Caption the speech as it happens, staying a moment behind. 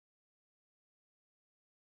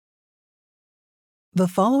The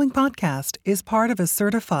following podcast is part of a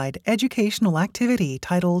certified educational activity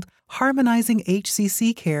titled Harmonizing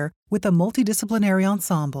HCC Care with a Multidisciplinary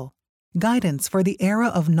Ensemble, Guidance for the Era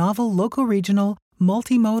of Novel Loco-Regional,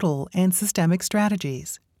 Multimodal, and Systemic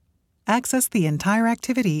Strategies. Access the entire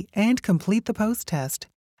activity and complete the post-test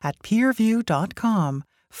at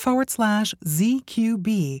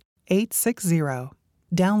peerview.com/ZQB860.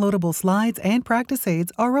 Downloadable slides and practice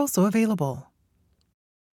aids are also available.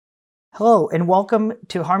 Hello, and welcome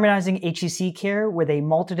to Harmonizing HCC Care with a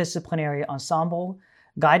Multidisciplinary Ensemble,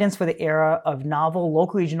 Guidance for the Era of Novel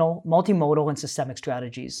Loco-Regional, Multimodal, and Systemic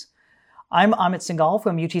Strategies. I'm Amit Singhal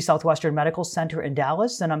from UT Southwestern Medical Center in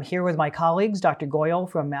Dallas, and I'm here with my colleagues, Dr. Goyal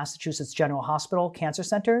from Massachusetts General Hospital Cancer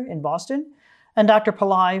Center in Boston, and Dr.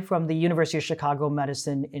 Pillai from the University of Chicago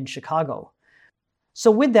Medicine in Chicago. So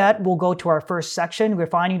with that, we'll go to our first section,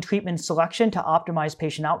 refining treatment selection to optimize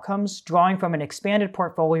patient outcomes, drawing from an expanded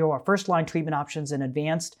portfolio of first-line treatment options in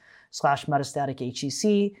advanced/metastatic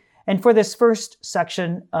HCC. And for this first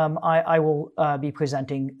section, I will be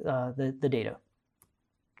presenting the data.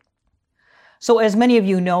 So as many of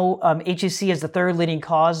you know, HCC is the third leading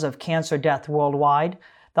cause of cancer death worldwide.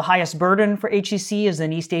 The highest burden for HCC is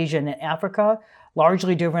in East Asia and Africa,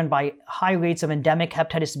 largely driven by high rates of endemic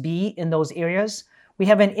hepatitis B in those areas. We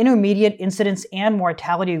have an intermediate incidence and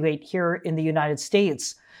mortality rate here in the United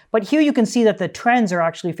States. But here you can see that the trends are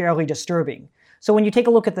actually fairly disturbing. So when you take a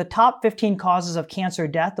look at the top 15 causes of cancer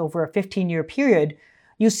death over a 15-year period,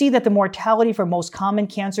 you see that the mortality for most common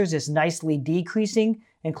cancers is nicely decreasing,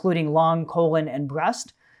 including lung, colon, and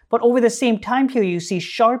breast. But over the same time period, you see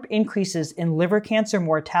sharp increases in liver cancer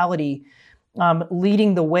mortality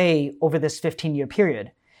leading the way over this 15-year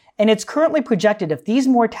period. And it's currently projected if these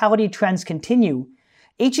mortality trends continue,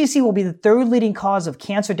 HCC will be the third leading cause of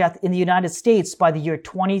cancer death in the United States by the year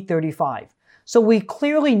 2035. So we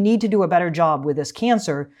clearly need to do a better job with this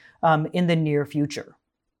cancer in the near future.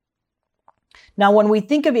 Now, when we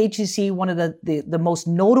think of HCC, one of the most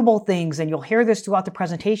notable things, and you'll hear this throughout the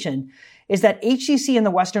presentation, is that HCC in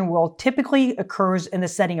the Western world typically occurs in the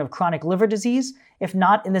setting of chronic liver disease, if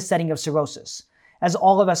not in the setting of cirrhosis. As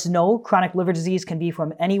all of us know, chronic liver disease can be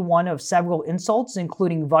from any one of several insults,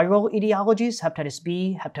 including viral etiologies, hepatitis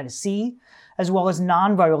B, hepatitis C, as well as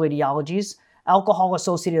non-viral etiologies,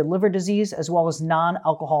 alcohol-associated liver disease, as well as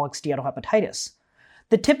non-alcoholic steatohepatitis.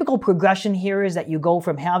 The typical progression here is that you go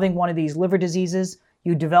from having one of these liver diseases,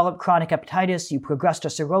 you develop chronic hepatitis, you progress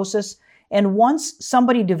to cirrhosis, and once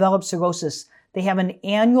somebody develops cirrhosis, they have an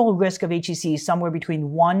annual risk of HCC somewhere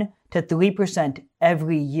between 1 to 3%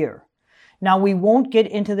 every year. Now, we won't get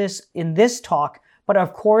into this in this talk, but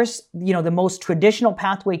of course, the most traditional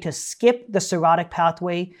pathway to skip the cirrhotic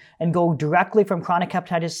pathway and go directly from chronic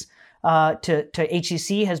hepatitis to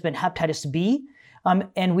HCC has been hepatitis B.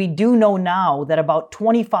 And we do know now that about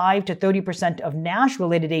 25 to 30% of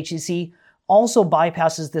NASH-related HCC also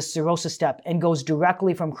bypasses this cirrhosis step and goes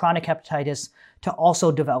directly from chronic hepatitis to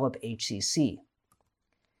also develop HCC.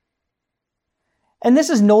 And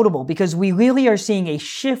this is notable because we really are seeing a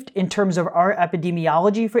shift in terms of our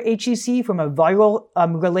epidemiology for HCC from a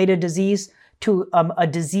viral-related disease to a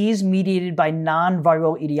disease mediated by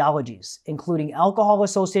non-viral etiologies, including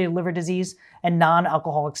alcohol-associated liver disease and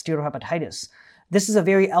non-alcoholic steatohepatitis. This is a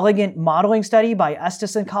very elegant modeling study by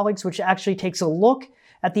Estes and colleagues, which actually takes a look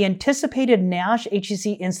at the anticipated NASH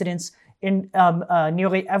HCC incidence in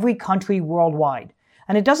nearly every country worldwide.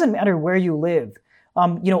 And it doesn't matter where you live.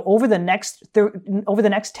 Over the next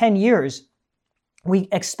 10 years, we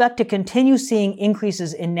expect to continue seeing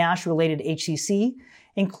increases in NASH-related HCC,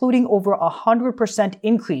 including over 100%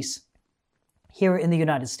 increase here in the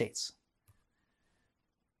United States.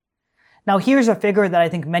 Now, here's a figure that I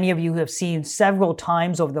think many of you have seen several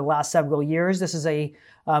times over the last several years. This is a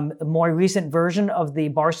more recent version of the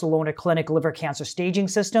Barcelona Clinic liver cancer staging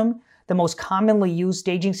system, the most commonly used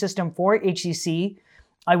staging system for HCC.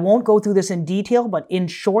 I won't go through this in detail, but in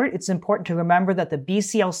short, it's important to remember that the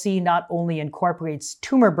BCLC not only incorporates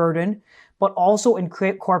tumor burden, but also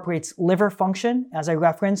incorporates liver function. As I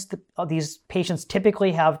referenced, these patients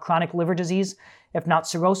typically have chronic liver disease, if not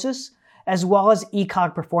cirrhosis, as well as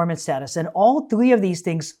ECOG performance status. And all three of these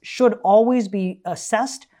things should always be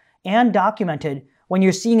assessed and documented when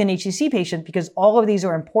you're seeing an HCC patient, because all of these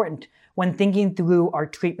are important when thinking through our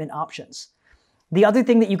treatment options. The other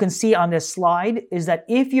thing that you can see on this slide is that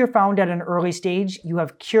if you're found at an early stage, you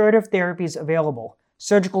have curative therapies available: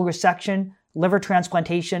 surgical resection, liver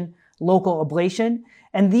transplantation, local ablation,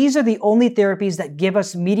 and these are the only therapies that give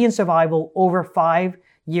us median survival over 5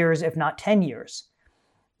 years, if not 10 years.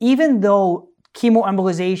 Even though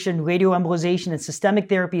chemoembolization, radioembolization, and systemic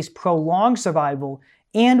therapies prolong survival,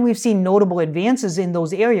 and we've seen notable advances in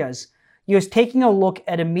those areas. You're taking a look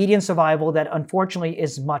at a median survival that unfortunately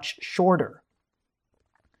is much shorter.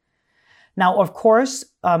 Now, of course,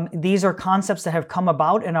 these are concepts that have come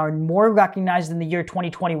about and are more recognized in the year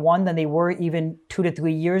 2021 than they were even 2 to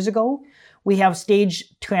 3 years ago. We have stage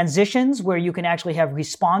transitions where you can actually have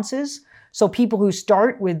responses. So people who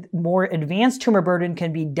start with more advanced tumor burden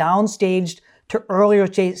can be downstaged to earlier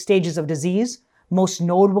stages of disease. Most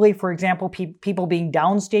notably, for example, people being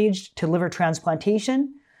downstaged to liver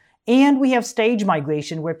transplantation. And we have stage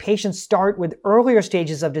migration where patients start with earlier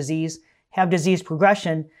stages of disease, have disease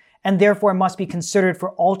progression, and therefore must be considered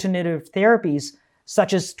for alternative therapies,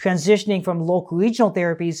 such as transitioning from local regional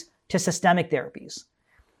therapies to systemic therapies.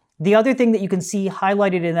 The other thing that you can see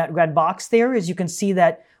highlighted in that red box there is you can see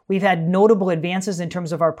that we've had notable advances in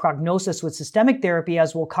terms of our prognosis with systemic therapy,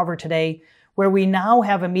 as we'll cover today, where we now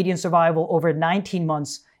have a median survival over 19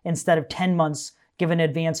 months instead of 10 months, given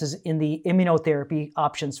advances in the immunotherapy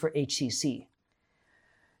options for HCC.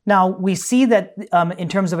 Now, we see that in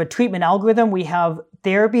terms of a treatment algorithm, we have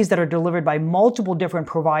therapies that are delivered by multiple different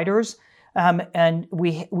providers, and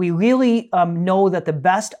we really know that the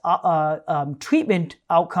best treatment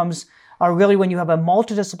outcomes are really when you have a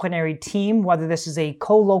multidisciplinary team, whether this is a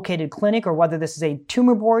co-located clinic or whether this is a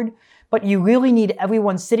tumor board, but you really need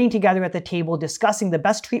everyone sitting together at the table discussing the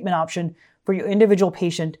best treatment option for your individual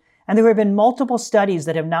patient. And there have been multiple studies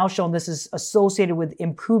that have now shown this is associated with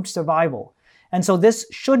improved survival. And so this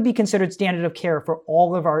should be considered standard of care for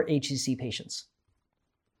all of our HCC patients.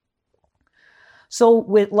 So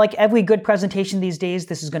like every good presentation these days,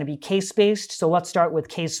 this is going to be case-based. So let's start with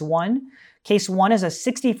case 1. Case 1 is a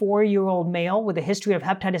 64-year-old male with a history of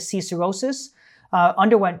hepatitis C cirrhosis,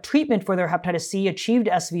 underwent treatment for their hepatitis C, achieved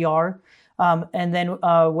SVR, and then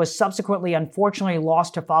was subsequently, unfortunately,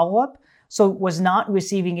 lost to follow-up. So was not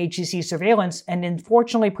receiving HCC surveillance and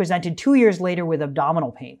unfortunately presented 2 years later with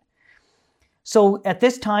abdominal pain. So at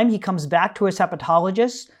this time, he comes back to his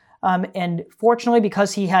hepatologist, and fortunately,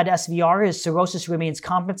 because he had SVR, his cirrhosis remains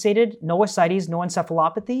compensated, no ascites, no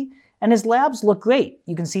encephalopathy, and his labs look great.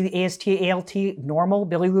 You can see the AST, ALT normal,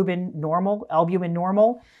 bilirubin normal, albumin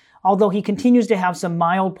normal, although he continues to have some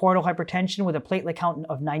mild portal hypertension with a platelet count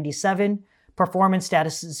of 97, performance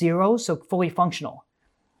status 0, so fully functional.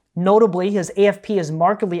 Notably, his AFP is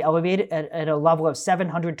markedly elevated at a level of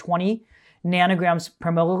 720 nanograms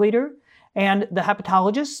per milliliter, and the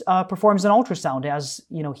hepatologist performs an ultrasound, as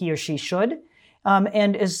he or she should,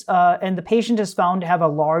 and the patient is found to have a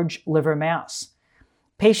large liver mass.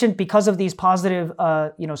 Patient, because of these positive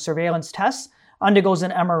surveillance tests, undergoes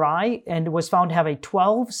an MRI and was found to have a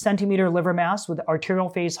 12 centimeter liver mass with arterial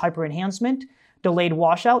phase hyperenhancement, delayed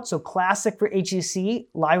washout, so classic for HCC,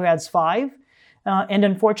 LIRADS 5, and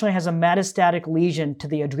unfortunately has a metastatic lesion to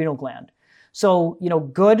the adrenal gland. So,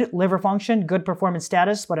 good liver function, good performance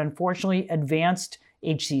status, but unfortunately advanced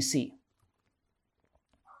HCC.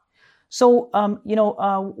 So,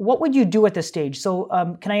 what would you do at this stage?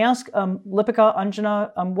 So, can I ask Lipika,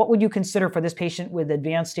 Anjana, what would you consider for this patient with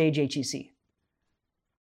advanced stage HCC?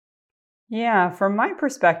 Yeah, from my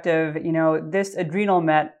perspective, this adrenal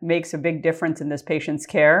met makes a big difference in this patient's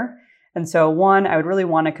care. And so one, I would really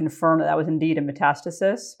want to confirm that was indeed a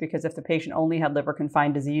metastasis, because if the patient only had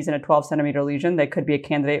liver-confined disease in a 12 centimeter lesion, they could be a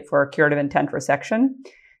candidate for a curative intent resection.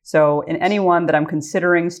 So in anyone that I'm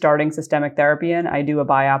considering starting systemic therapy in, I do a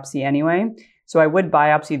biopsy anyway. So I would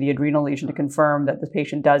biopsy the adrenal lesion to confirm that the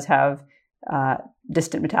patient does have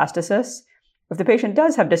distant metastasis. If the patient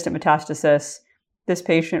does have distant metastasis, this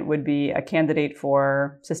patient would be a candidate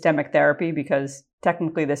for systemic therapy because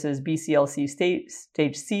technically this is BCLC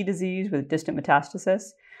stage C disease with distant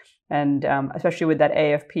metastasis. And especially with that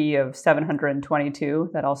AFP of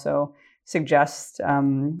 722, that also suggests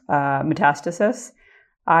metastasis,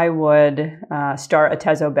 I would start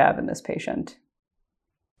atezo-bev in this patient.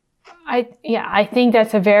 I think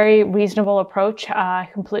that's a very reasonable approach.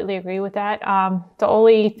 I completely agree with that. The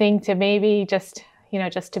only thing to maybe just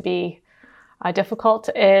to be difficult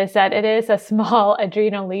is that it is a small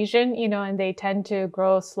adrenal lesion, and they tend to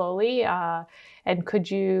grow slowly. And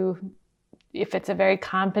could you, if it's a very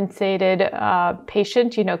compensated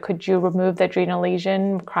patient, could you remove the adrenal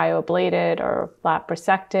lesion, cryoablate it or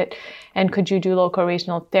resect it? And could you do local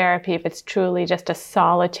regional therapy if it's truly just a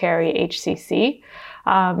solitary HCC?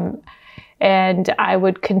 And I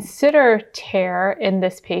would consider TARE in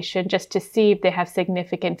this patient just to see if they have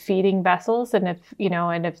significant feeding vessels and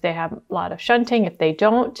if they have a lot of shunting, if they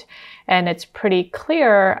don't, and it's pretty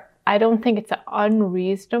clear, I don't think it's an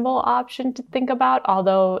unreasonable option to think about,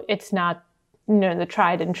 although it's not the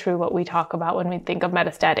tried and true what we talk about when we think of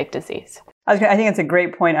metastatic disease. I think it's a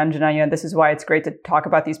great point, Anjana. This is why it's great to talk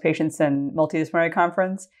about these patients in multidisciplinary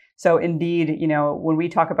conference. So indeed, when we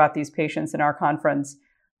talk about these patients in our conference,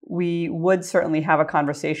 we would certainly have a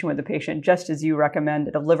conversation with the patient, just as you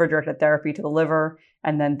recommended, of liver-directed therapy to the liver,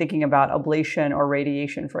 and then thinking about ablation or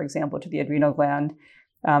radiation, for example, to the adrenal gland,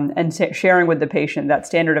 and sharing with the patient that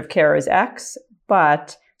standard of care is X,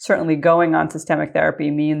 but certainly going on systemic therapy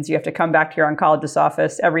means you have to come back to your oncologist's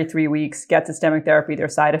office every 3 weeks, get systemic therapy, there are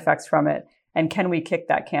side effects from it, and can we kick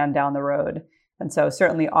that can down the road? And so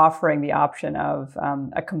certainly offering the option of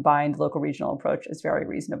a combined local regional approach is very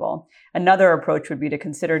reasonable. Another approach would be to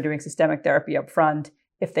consider doing systemic therapy up front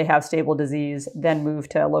if they have stable disease, then move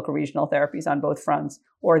to local regional therapies on both fronts,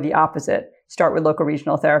 or the opposite, start with local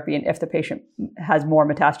regional therapy, and if the patient has more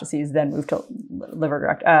metastases, then move to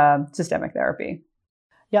systemic therapy.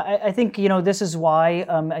 Yeah, I think, this is why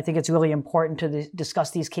I think it's really important to discuss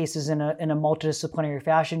these cases in a multidisciplinary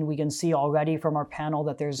fashion. We can see already from our panel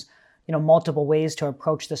that there's, multiple ways to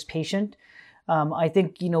approach this patient. I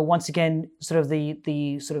think, once again, sort of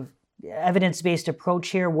the sort of evidence-based approach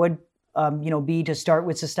here would, be to start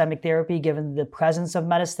with systemic therapy given the presence of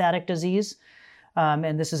metastatic disease.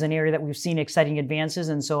 And this is an area that we've seen exciting advances.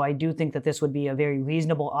 And so I do think that this would be a very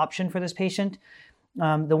reasonable option for this patient.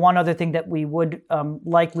 The one other thing that we would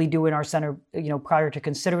likely do in our center, prior to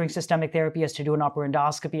considering systemic therapy, is to do an upper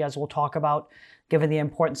endoscopy, as we'll talk about, given the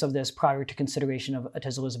importance of this prior to consideration of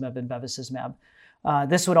atezolizumab and bevacizumab.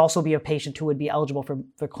 This would also be a patient who would be eligible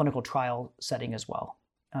for clinical trial setting as well.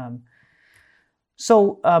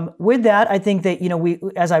 So with that, I think that, we,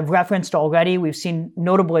 as I've referenced already, we've seen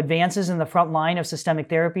notable advances in the front line of systemic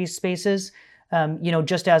therapy spaces.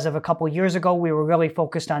 Just as of a couple of years ago, we were really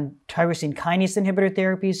focused on tyrosine kinase inhibitor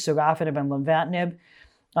therapies, sorafenib and lenvatinib.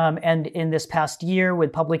 And in this past year,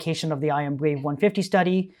 with publication of the IMbrave 150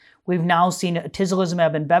 study, we've now seen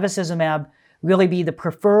atezolizumab and bevacizumab really be the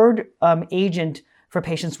preferred agent for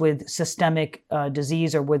patients with systemic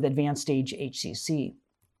disease or with advanced stage HCC.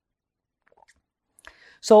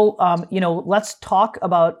 So, let's talk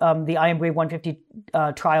about the IMbrave 150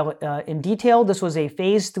 trial in detail. This was a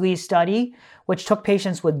phase 3 study which took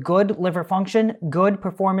patients with good liver function, good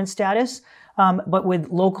performance status, but with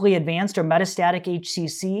locally advanced or metastatic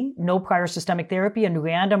HCC, no prior systemic therapy, and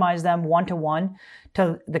randomized them 1-to-1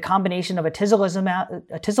 to the combination of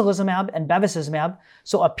atezolizumab and bevacizumab,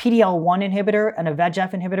 so a PD-L1 inhibitor and a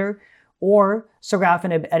VEGF inhibitor, or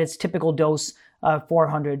sorafenib at its typical dose of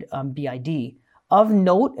 400 BID. Of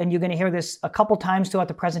note, and you're going to hear this a couple times throughout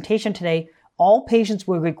the presentation today, all patients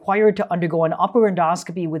were required to undergo an upper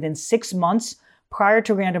endoscopy within 6 months prior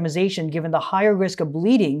to randomization, given the higher risk of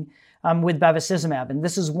bleeding with bevacizumab. And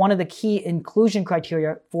this is one of the key inclusion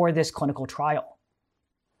criteria for this clinical trial.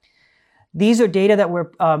 These are data that were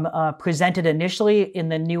presented initially in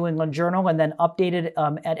the New England Journal and then updated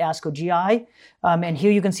at ASCO GI. And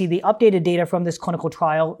here you can see the updated data from this clinical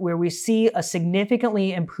trial, where we see a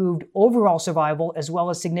significantly improved overall survival as well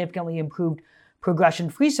as significantly improved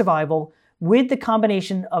progression-free survival with the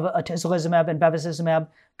combination of atezolizumab and bevacizumab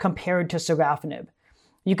compared to sorafenib.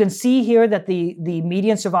 You can see here that the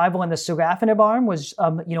median survival in the sorafenib arm was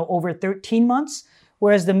over 13 months,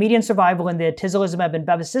 whereas the median survival in the atezolizumab and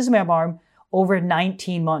bevacizumab arm over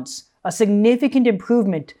 19 months, a significant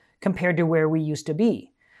improvement compared to where we used to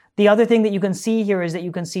be. The other thing that you can see here is that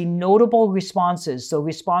you can see notable responses, so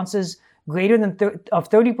responses greater than of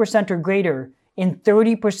 30% or greater in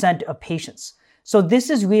 30% of patients. So this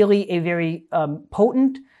is really a very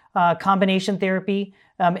potent combination therapy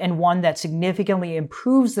and one that significantly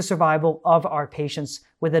improves the survival of our patients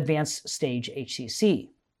with advanced stage HCC.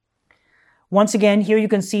 Once again, here you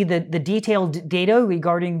can see the detailed data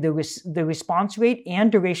regarding the response rate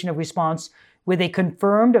and duration of response with a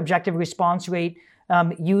confirmed objective response rate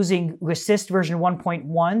using RECIST version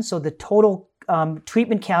 1.1, so the total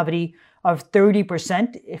treatment cavity of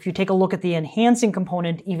 30%. If you take a look at the enhancing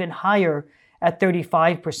component, even higher at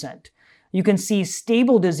 35%. You can see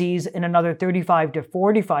stable disease in another 35 to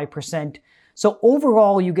 45%. So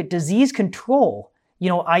overall, you get disease control,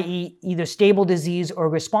 i.e. either stable disease or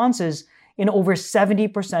responses in over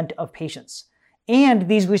 70% of patients. And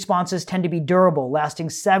these responses tend to be durable,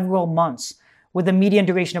 lasting several months, with a median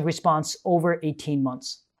duration of response over 18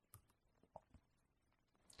 months.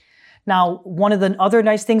 Now, one of the other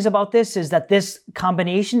nice things about this is that this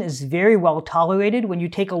combination is very well tolerated. When you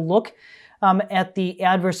take a look at the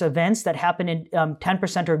adverse events that happen in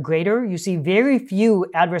 10% or greater, you see very few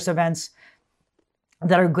adverse events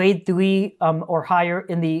that are grade 3 or higher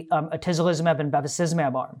in the atezolizumab and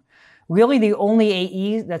bevacizumab arm. Really, the only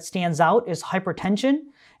AE that stands out is hypertension,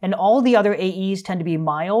 and all the other AEs tend to be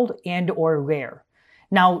mild and or rare.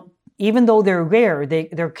 Now, even though they're rare,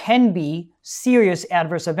 there can be serious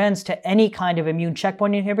adverse events to any kind of immune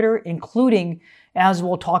checkpoint inhibitor, including, as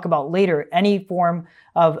we'll talk about later, any form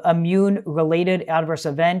of immune-related adverse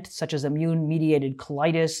event, such as immune-mediated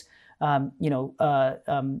colitis, pneumonitis,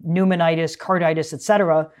 carditis,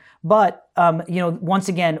 etc. But, once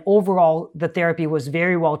again, overall, the therapy was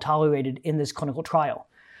very well tolerated in this clinical trial.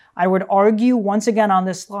 I would argue, once again on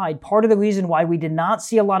this slide, part of the reason why we did not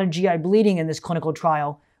see a lot of GI bleeding in this clinical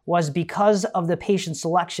trial was because of the patient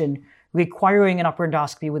selection requiring an upper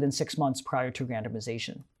endoscopy within 6 months prior to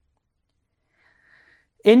randomization.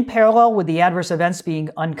 In parallel with the adverse events being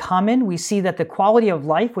uncommon, we see that the quality of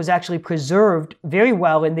life was actually preserved very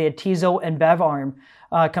well in the atezo and bev arm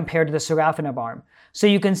compared to the sorafenib arm. So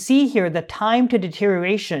you can see here the time to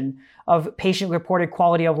deterioration of patient-reported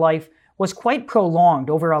quality of life was quite prolonged,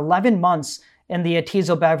 over 11 months in the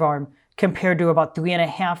atezo-bev arm compared to about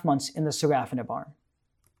 3.5 months in the sorafenib arm.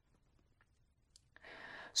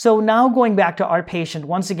 So now going back to our patient,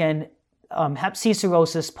 once again, hep C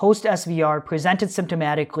cirrhosis post-SVR, presented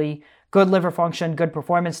symptomatically, good liver function, good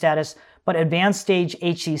performance status, but advanced stage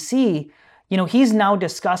HCC, he's now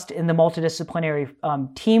discussed in the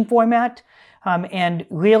multidisciplinary team format. And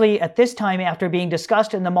really at this time, after being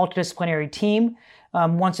discussed in the multidisciplinary team,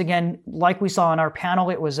 once again, like we saw on our panel,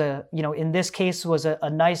 it was in this case was a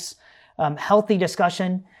nice, healthy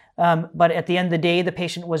discussion. But at the end of the day, the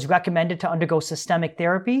patient was recommended to undergo systemic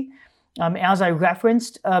therapy. As I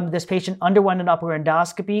referenced, this patient underwent an upper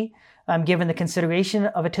endoscopy given the consideration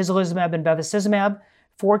of atezolizumab and bevacizumab.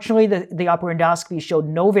 Fortunately, the upper endoscopy showed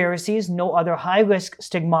no varices, no other high-risk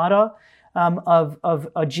stigmata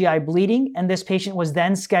of GI bleeding, and this patient was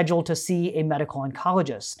then scheduled to see a medical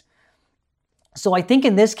oncologist. So I think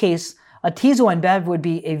in this case, atezo and bev would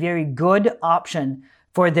be a very good option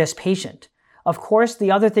for this patient. Of course,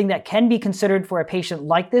 the other thing that can be considered for a patient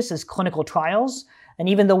like this is clinical trials. And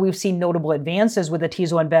even though we've seen notable advances with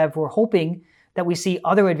atezo and bev, we're hoping that we see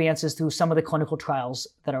other advances through some of the clinical trials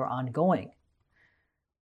that are ongoing.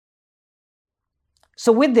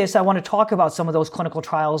 So with this, I want to talk about some of those clinical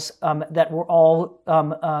trials that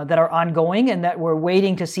are ongoing and that we're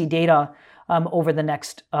waiting to see data over the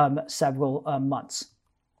next several months.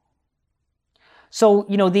 So,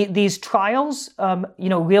 these trials,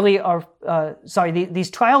 really are,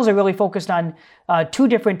 these trials are really focused on two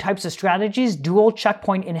different types of strategies: dual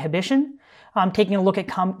checkpoint inhibition, taking a look at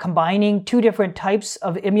combining two different types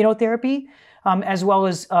of immunotherapy, as well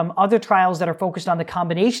as other trials that are focused on the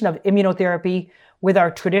combination of immunotherapy with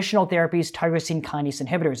our traditional therapies, tyrosine kinase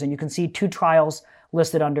inhibitors. And you can see two trials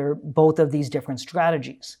listed under both of these different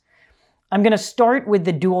strategies. I'm going to start with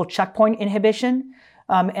the dual checkpoint inhibition.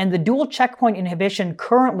 And the dual checkpoint inhibition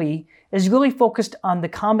currently is really focused on the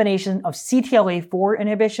combination of CTLA-4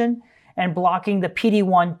 inhibition and blocking the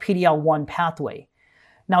PD-1, PD-L1 pathway.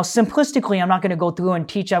 Now, simplistically, I'm not going to go through and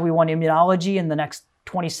teach everyone immunology in the next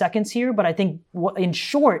 20 seconds here, but I think in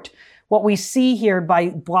short, what we see here by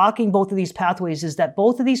blocking both of these pathways is that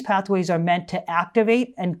both of these pathways are meant to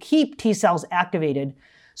activate and keep T cells activated,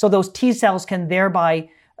 so those T cells can thereby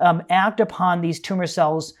act upon these tumor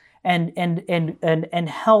cells and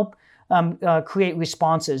help create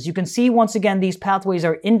responses. You can see once again these pathways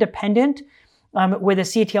are independent, where the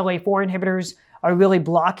CTLA-4 inhibitors are really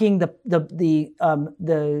blocking the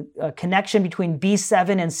connection between B7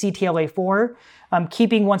 and CTLA-4,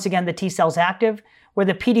 keeping once again the T cells active. Where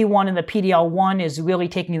the PD-1 and the PD-L1 is really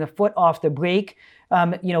taking the foot off the brake,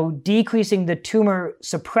 decreasing the tumor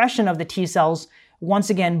suppression of the T cells. Once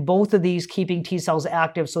again, both of these keeping T cells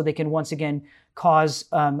active so they can once again cause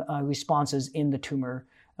responses in the tumor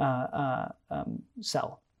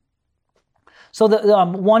cell. So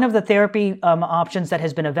one of the therapy options that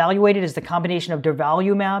has been evaluated is the combination of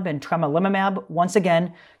durvalumab and tremelimumab. Once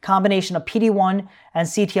again, combination of PD-1 and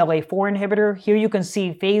CTLA-4 inhibitor. Here you can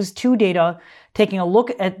see phase 2 data taking a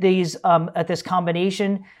look at these at this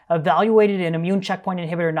combination evaluated in immune checkpoint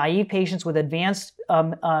inhibitor naive patients with advanced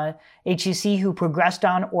HCC who progressed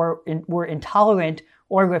on or were intolerant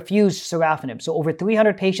or refused sorafenib. So over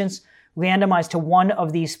 300 patients randomized to one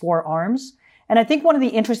of these 4 arms. And I think one of the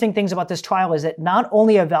interesting things about this trial is it not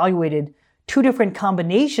only evaluated 2 different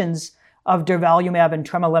combinations of durvalumab and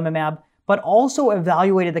tremelimumab, but also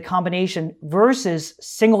evaluated the combination versus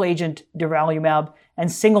single agent durvalumab and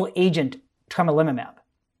single agent tremelimumab.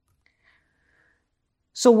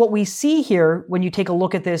 So what we see here when you take a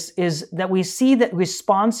look at this is that we see that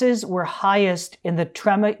responses were highest in the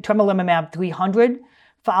tremelimumab 300,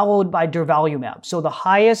 followed by durvalumab. So the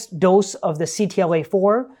highest dose of the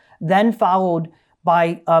CTLA-4, then followed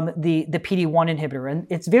by the PD-1 inhibitor. And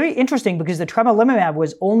it's very interesting because the tremelimumab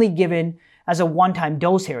was only given as a one-time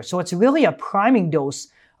dose here. So it's really a priming dose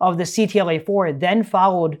of the CTLA-4, then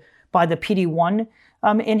followed by the PD-1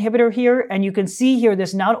 inhibitor here. And you can see here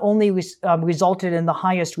this not only resulted in the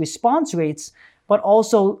highest response rates, but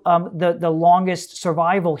also the longest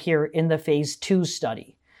survival here in the phase 2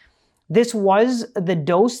 study. This was the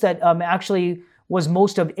dose that actually was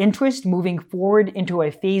most of interest moving forward into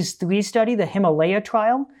a phase 3 study, the Himalaya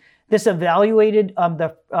trial. This evaluated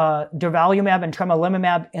the durvalumab and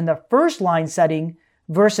tremelimumab in the first-line setting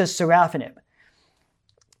versus sorafenib.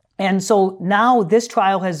 And so now this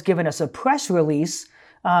trial has given us a press release.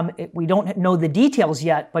 We don't know the details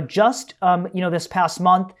yet, but just this past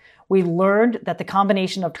month, we learned that the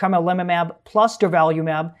combination of tremelimumab plus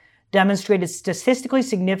durvalumab demonstrated statistically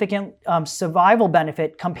significant survival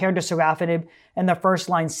benefit compared to sorafenib in the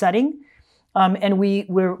first-line setting. And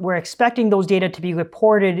we're expecting those data to be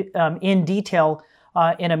reported in detail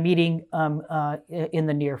in a meeting in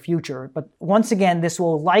the near future. But once again, this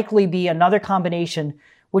will likely be another combination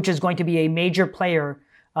which is going to be a major player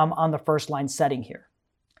on the first-line setting here.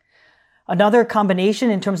 Another combination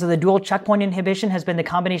in terms of the dual checkpoint inhibition has been the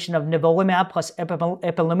combination of nivolumab plus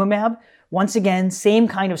ipilimumab. Once again, same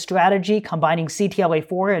kind of strategy, combining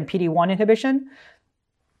CTLA-4 and PD-1 inhibition.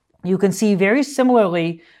 You can see very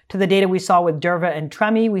similarly to the data we saw with Durva and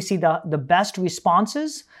Tremi, we see the best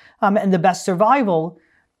responses and the best survival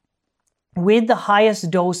with the highest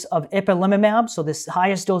dose of ipilimumab, so this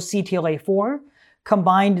highest dose CTLA-4,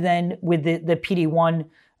 combined then with the PD-1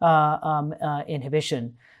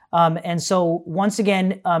 inhibition. And so once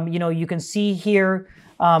again, you can see here,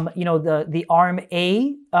 the arm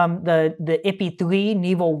A, the IPI3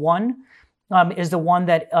 Nivo-1 is the one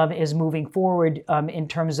that is moving forward in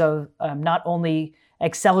terms of not only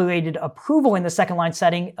accelerated approval in the second-line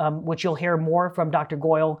setting, which you'll hear more from Dr.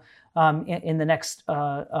 Goyal in the next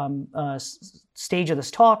stage of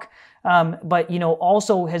this talk, but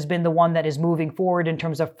also has been the one that is moving forward in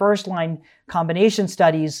terms of first-line combination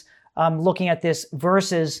studies looking at this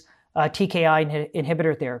versus TKI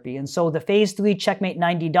inhibitor therapy. And so the phase 3 CheckMate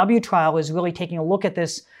 9DW trial is really taking a look at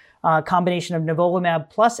this combination of nivolumab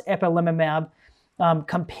plus ipilimumab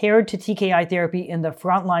compared to TKI therapy in the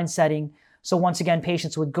frontline setting. So once again,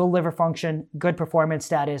 patients with good liver function, good performance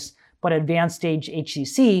status, but advanced stage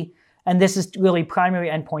HCC. And this is really primary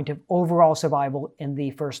endpoint of overall survival in the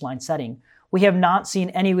first-line setting. We have not seen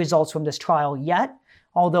any results from this trial yet,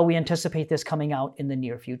 although we anticipate this coming out in the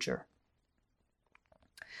near future.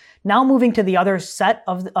 Now moving to the other set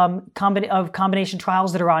of combination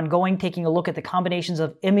trials that are ongoing, taking a look at the combinations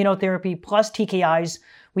of immunotherapy plus TKIs.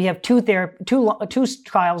 We have two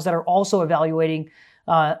trials that are also evaluating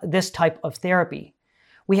this type of therapy.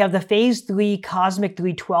 We have the phase 3 Cosmic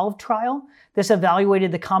 312 trial. This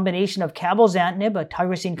evaluated the combination of cabozantinib, a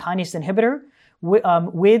tyrosine kinase inhibitor,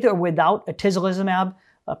 with or without atezolizumab,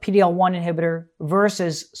 a PD-L1 inhibitor,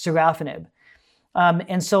 versus sorafenib.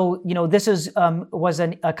 And so, this was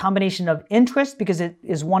a combination of interest because it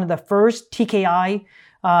is one of the first TKI,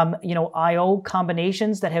 IO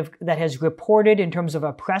combinations that has reported in terms of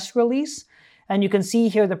a press release. And you can see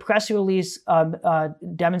here the press release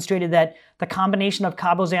demonstrated that the combination of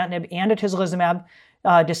cabozantinib and atezolizumab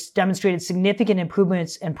just demonstrated significant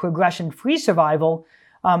improvements in progression-free survival.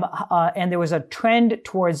 And there was a trend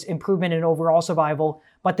towards improvement in overall survival,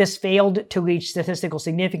 but this failed to reach statistical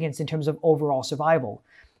significance in terms of overall survival.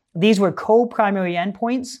 These were co-primary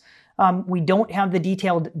endpoints. We don't have the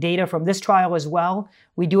detailed data from this trial as well.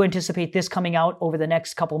 We do anticipate this coming out over the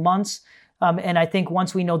next couple months. And I think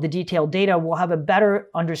once we know the detailed data, we'll have a better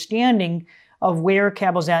understanding of where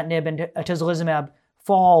cabozantinib and atezolizumab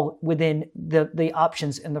fall within the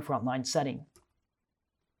options in the frontline setting.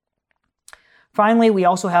 Finally, we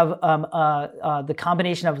also have the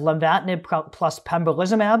combination of lenvatinib plus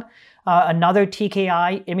pembrolizumab, another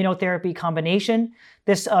TKI immunotherapy combination.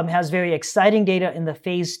 This has very exciting data in the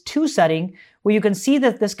phase 2 setting, where you can see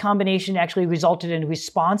that this combination actually resulted in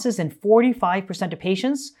responses in 45% of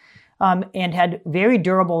patients and had very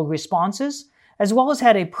durable responses, as well as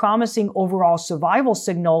had a promising overall survival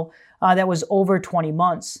signal that was over 20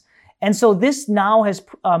 months. And so this now has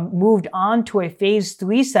moved on to a phase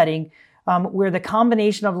 3 setting where the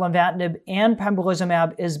combination of lenvatinib and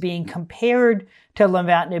pembrolizumab is being compared to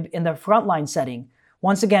lenvatinib in the frontline setting.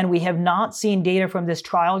 Once again, we have not seen data from this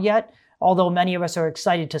trial yet, although many of us are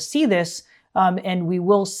excited to see this, and we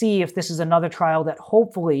will see if this is another trial that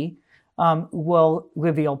hopefully will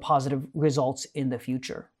reveal positive results in the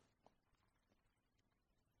future.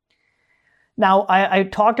 Now, I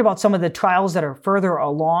talked about some of the trials that are further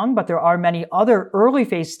along, but there are many other early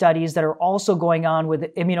phase studies that are also going on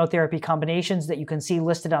with immunotherapy combinations that you can see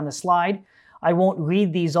listed on the slide. I won't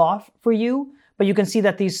read these off for you, but you can see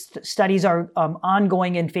that these studies are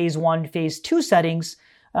ongoing in phase 1, phase 2 settings,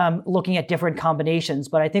 looking at different combinations.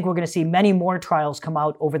 But I think we're going to see many more trials come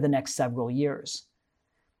out over the next several years.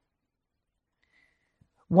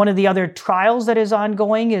 One of the other trials that is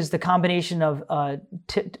ongoing is the combination of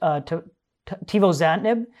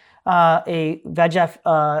tivozatinib, a VEGF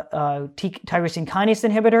tyrosine kinase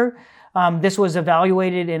inhibitor. This was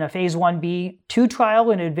evaluated in a phase 1b/2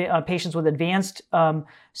 trial in patients with advanced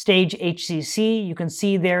stage HCC. You can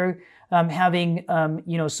see there having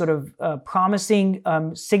promising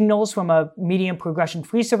signals from a median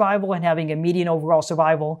progression-free survival and having a median overall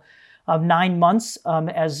survival of 9 months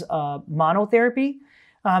as monotherapy.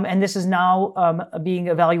 And this is now being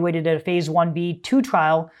evaluated at a phase 1b/2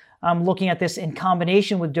 trial, looking at this in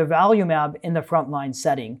combination with durvalumab in the frontline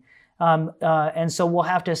setting. And so we'll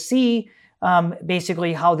have to see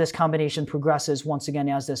basically how this combination progresses once again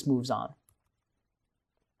as this moves on.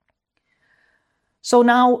 So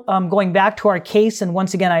now going back to our case, and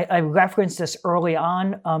once again, I referenced this early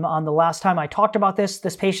on the last time I talked about this.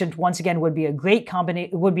 This patient once again would be a great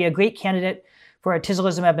candidate for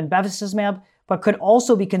atezolizumab and bevacizumab, but could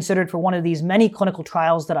also be considered for one of these many clinical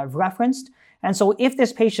trials that I've referenced. And so if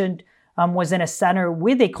this patient was in a center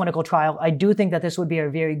with a clinical trial, I do think that this would be a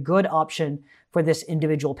very good option for this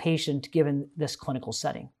individual patient given this clinical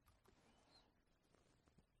setting.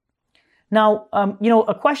 Now,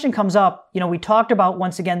 a question comes up. We talked about,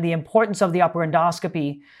 once again, the importance of the upper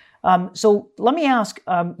endoscopy. So let me ask,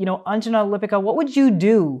 Anjana Lipika, what would you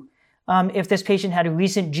do if this patient had a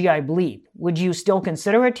recent GI bleed? Would you still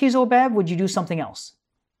consider atezo-bev? Would you do something else?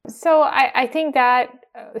 So I think that,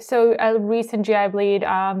 a recent GI bleed,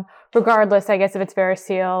 regardless, I guess, if it's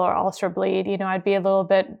variceal or ulcer bleed, I'd be a little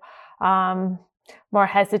bit more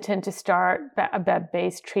hesitant to start a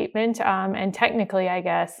bev-based treatment. And technically, I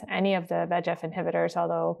guess, any of the VEGF inhibitors,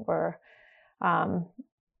 although we're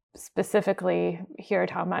specifically here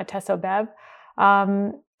talking about atezo-bev,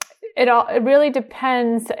 it really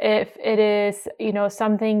depends if it is,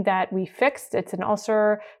 something that we fixed. It's an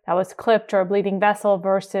ulcer that was clipped or a bleeding vessel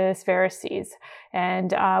versus varices,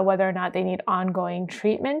 and whether or not they need ongoing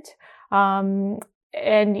treatment. And,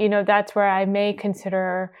 that's where I may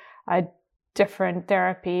consider a different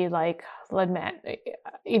therapy like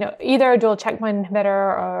either a dual checkpoint inhibitor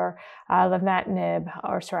or lenvatinib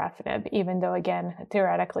or sorafenib, even though, again,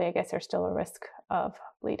 theoretically, I guess there's still a risk of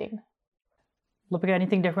bleeding. Lipika,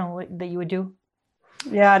 anything different that you would do?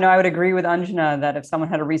 Yeah, no, I would agree with Anjana that if someone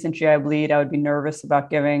had a recent GI bleed, I would be nervous about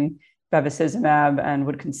giving bevacizumab and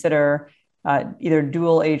would consider either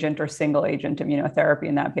dual agent or single agent immunotherapy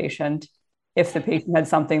in that patient. If the patient had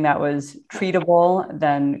something that was treatable,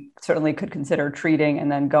 then certainly could consider treating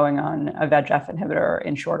and then going on a VEGF inhibitor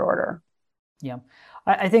in short order. Yeah.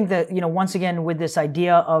 I think that, once again, with this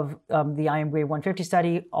idea of the IMbrave 150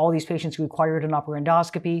 study, all these patients required an upper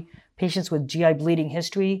endoscopy. Patients with GI bleeding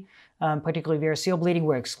history, particularly variceal bleeding,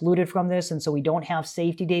 were excluded from this. And so we don't have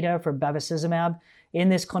safety data for bevacizumab in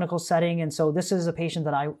this clinical setting. And so this is a patient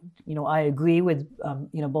that I agree with,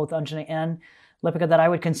 both Anjana and Lipika, that I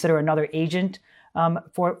would consider another agent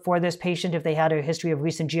for this patient if they had a history of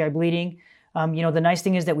recent GI bleeding. The nice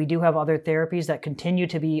thing is that we do have other therapies that continue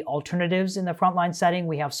to be alternatives in the frontline setting.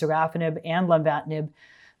 We have sorafenib and lenvatinib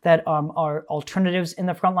that are alternatives in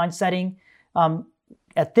the frontline setting.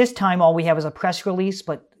 At this time, all we have is a press release,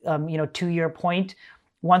 but to your point,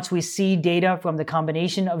 once we see data from the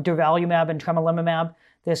combination of durvalumab and tremelimumab,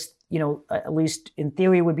 this, at least in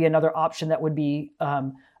theory, would be another option that would be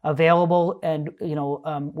available and,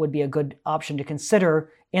 would be a good option to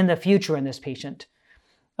consider in the future in this patient.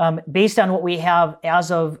 Based on what we have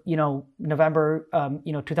as of, November,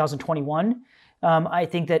 2021, I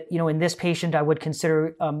think that, in this patient, I would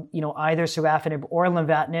consider, either sorafenib or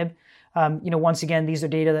lenvatinib. Once again, these are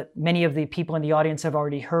data that many of the people in the audience have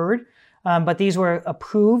already heard, but these were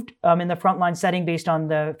approved in the frontline setting based on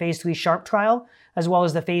the phase 3 SHARP trial, as well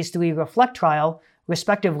as the phase 3 REFLECT trial,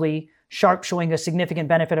 respectively. SHARP showing a significant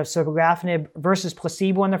benefit of sorafenib versus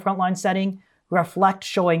placebo in the frontline setting, REFLECT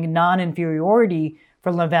showing non-inferiority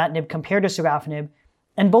for lenvatinib compared to sorafenib.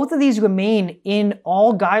 And both of these remain in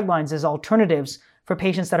all guidelines as alternatives for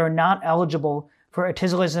patients that are not eligible for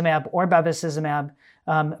atezolizumab or bevacizumab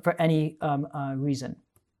for any reason.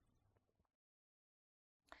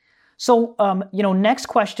 So, next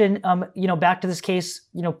question, back to this case,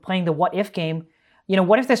 playing the what if game,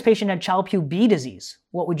 what if this patient had Child-Pugh B disease?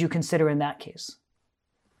 What would you consider in that case?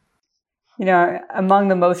 Among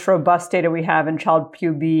the most robust data we have in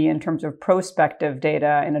Child-Pugh B in terms of prospective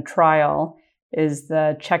data in a trial is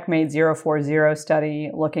the Checkmate 040 study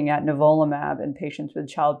looking at nivolumab in patients with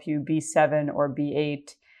Child-Pugh B7 or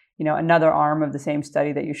B8, another arm of the same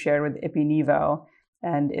study that you shared with Ipi-Nivo.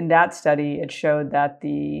 And in that study, it showed that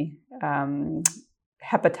the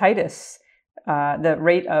hepatitis, the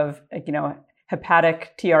rate of,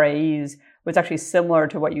 hepatic TRAEs was actually similar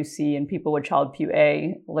to what you see in people with Child-Pugh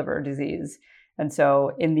A liver disease. And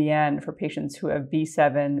so in the end, for patients who have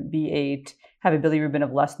B7, B8, have a bilirubin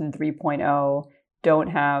of less than 3.0, don't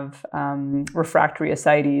have refractory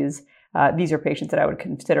ascites, these are patients that I would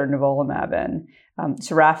consider nivolumab in.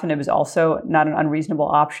 Sorafenib is also not an unreasonable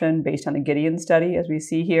option based on the Gideon study, as we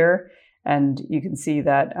see here. And you can see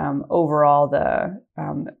that overall the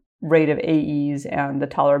rate of AEs and the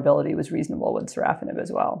tolerability was reasonable with sorafenib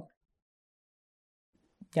as well.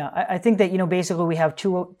 Yeah, I think that, basically we have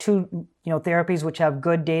two therapies which have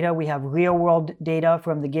good data. We have real world data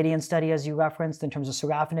from the Gideon study, as you referenced, in terms of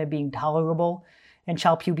sorafenib being tolerable in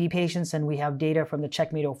Child-Pugh B patients. And we have data from the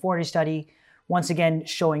Checkmate 040 study, once again,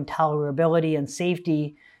 showing tolerability and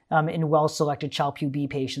safety in well-selected Child-Pugh B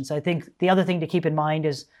patients. I think the other thing to keep in mind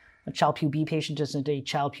is a Child-Pugh B patient isn't a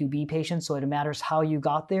Child-Pugh B patient, so it matters how you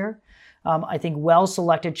got there. I think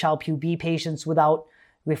well-selected Child-Pugh B patients without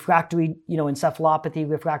refractory, encephalopathy,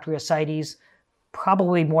 refractory ascites,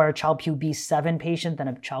 probably more a Child-Pugh B7 patient than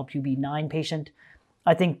a Child-Pugh B9 patient.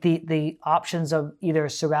 I think the options of either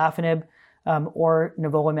sorafenib or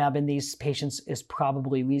nivolumab in these patients is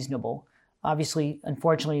probably reasonable. Obviously,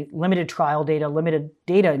 unfortunately, limited trial data, limited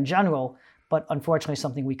data in general, but unfortunately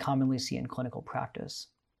something we commonly see in clinical practice.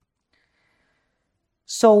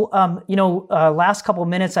 So, last couple of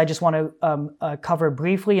minutes, I just want to cover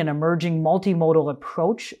briefly an emerging multimodal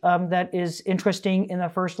approach that is interesting in the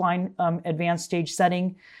first line advanced stage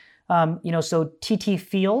setting. So TT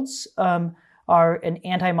fields are an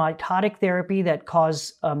antimitotic therapy that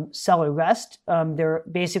cause cell arrest.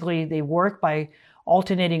 They work by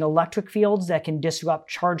alternating electric fields that can disrupt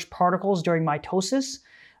charged particles during mitosis,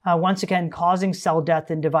 once again causing cell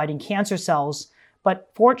death and dividing cancer cells,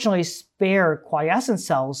 but fortunately spare quiescent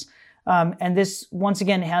cells. And this, once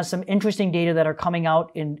again, has some interesting data that are coming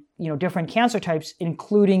out in different cancer types,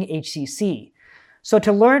 including HCC. So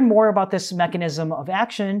to learn more about this mechanism of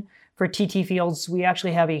action for TT fields, we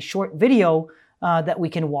actually have a short video that we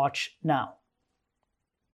can watch now.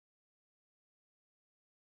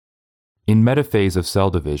 In metaphase of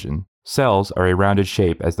cell division, cells are a rounded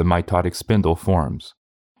shape as the mitotic spindle forms.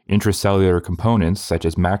 Intracellular components such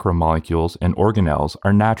as macromolecules and organelles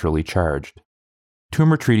are naturally charged.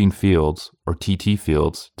 Tumor-treating fields, or TT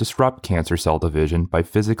fields, disrupt cancer cell division by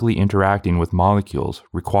physically interacting with molecules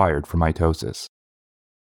required for mitosis.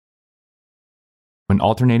 When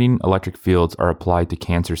alternating electric fields are applied to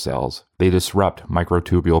cancer cells, they disrupt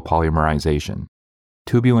microtubule polymerization.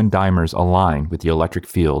 Tubulin dimers align with the electric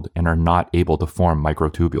field and are not able to form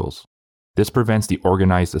microtubules. This prevents the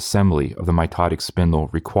organized assembly of the mitotic spindle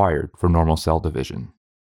required for normal cell division.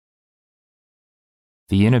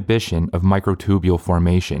 The inhibition of microtubule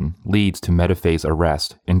formation leads to metaphase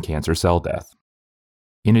arrest and cancer cell death.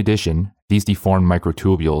 In addition, these deformed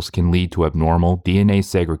microtubules can lead to abnormal DNA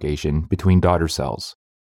segregation between daughter cells,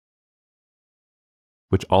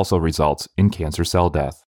 which also results in cancer cell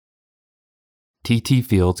death. TT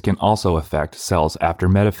fields can also affect cells after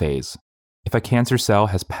metaphase. If a cancer cell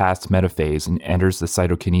has passed metaphase and enters the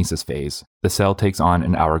cytokinesis phase, the cell takes on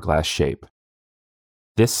an hourglass shape.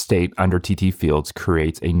 This state under TT fields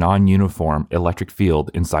creates a non-uniform electric field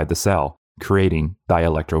inside the cell, creating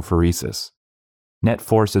dielectrophoresis. Net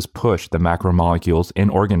forces push the macromolecules and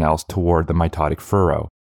organelles toward the mitotic furrow,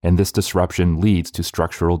 and this disruption leads to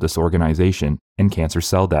structural disorganization and cancer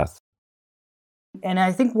cell death. And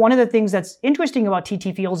I think one of the things that's interesting about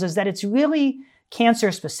TT fields is that it's really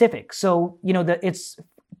cancer specific. So, it's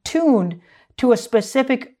tuned to a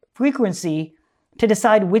specific frequency to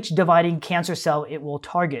decide which dividing cancer cell it will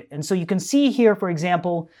target. And so you can see here, for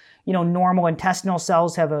example, normal intestinal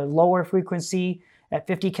cells have a lower frequency at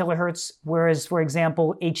 50 kilohertz, whereas, for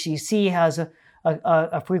example, HCC has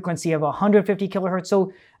a frequency of 150 kilohertz.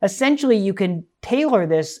 So essentially you can tailor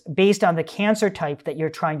this based on the cancer type that you're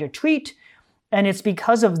trying to treat. And it's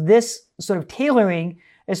because of this sort of tailoring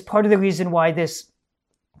is part of the reason why this,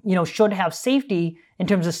 should have safety in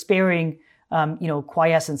terms of sparing,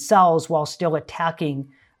 quiescent cells while still attacking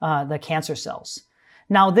the cancer cells.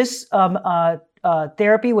 Now, this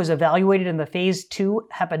therapy was evaluated in the phase 2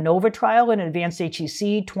 HEPANOVA trial in advanced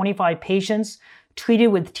HCC, 25 patients treated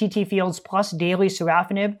with TT fields plus daily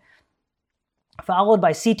sorafenib, followed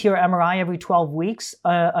by CT or MRI every 12 weeks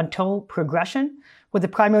until progression, with the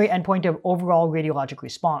primary endpoint of overall radiologic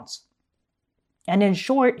response. And in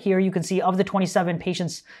short, here you can see of the 27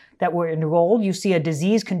 patients that were enrolled, you see a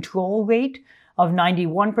disease control rate of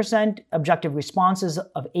 91%, objective responses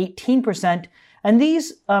of 18%, and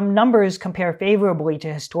these numbers compare favorably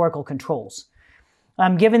to historical controls.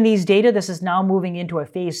 Given these data, this is now moving into a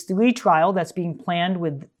phase 3 trial that's being planned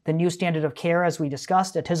with the new standard of care, as we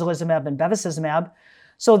discussed, atezolizumab and bevacizumab.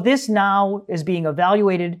 So this now is being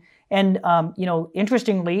evaluated. And,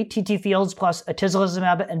 interestingly, TTFields plus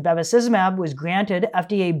atezolizumab and bevacizumab was granted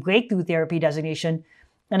FDA breakthrough therapy designation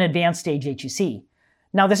in advanced stage HCC.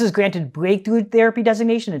 Now, this is granted breakthrough therapy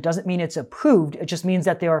designation. It doesn't mean it's approved. It just means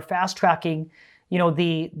that they are fast tracking,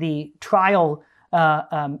 the trial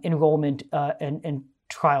enrollment and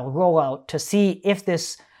trial rollout to see if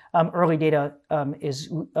this early data is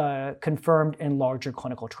confirmed in larger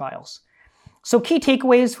clinical trials. So key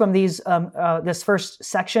takeaways from this first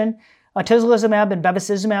section: atezolizumab and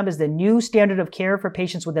bevacizumab is the new standard of care for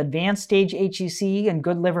patients with advanced stage HCC and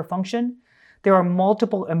good liver function. There are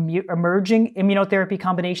multiple emerging immunotherapy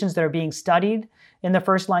combinations that are being studied in the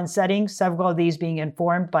first-line setting, several of these being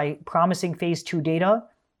informed by promising phase 2 data.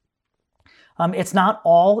 It's not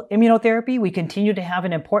all immunotherapy. We continue to have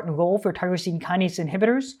an important role for tyrosine kinase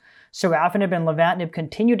inhibitors. Sorafenib and lenvatinib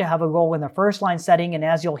continue to have a role in the first-line setting, and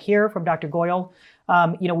as you'll hear from Dr. Goyal,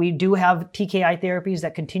 we do have TKI therapies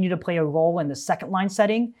that continue to play a role in the second-line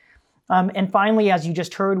setting. And finally, as you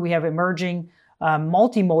just heard, we have emerging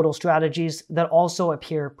multimodal strategies that also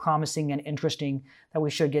appear promising and interesting that we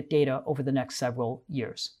should get data over the next several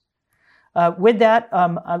years. With that,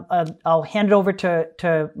 I'll hand it over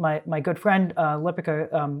to my good friend,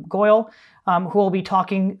 Lipika Goyal, who will be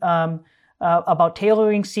talking about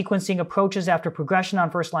tailoring sequencing approaches after progression on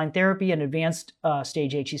first-line therapy and advanced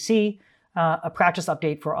stage HCC, a practice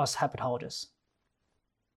update for us hepatologists.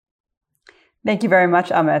 Thank you very much,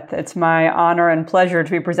 Amit. It's my honor and pleasure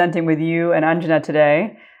to be presenting with you and Anjana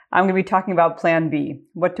today. I'm going to be talking about Plan B.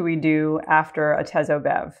 What do we do after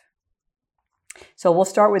atezo-bev? So we'll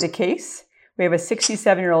start with a case. We have a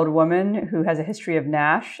 67-year-old woman who has a history of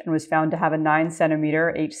NASH and was found to have a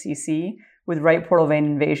 9-centimeter HCC with right portal vein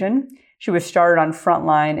invasion. She was started on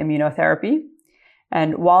frontline immunotherapy.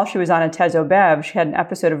 And while she was on atezo-bev, she had an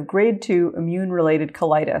episode of grade 2 immune-related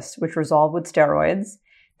colitis, which resolved with steroids.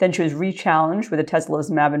 Then she was re-challenged with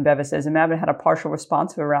atezolizumab and bevacizumab and had a partial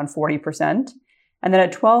response of around 40%. And then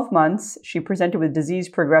at 12 months, she presented with disease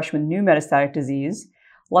progression with new metastatic disease.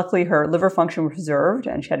 Luckily, her liver function was preserved,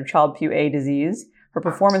 and she had Child-Pugh A disease. Her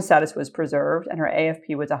performance status was preserved, and her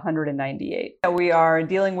AFP was 198. So we are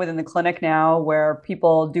dealing with in the clinic now where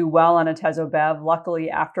people do well on atezo-bev. Luckily,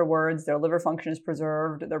 afterwards, their liver function is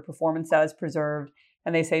preserved, their performance status preserved,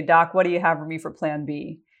 and they say, "Doc, what do you have for me for Plan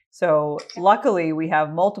B?" So luckily, we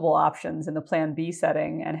have multiple options in the Plan B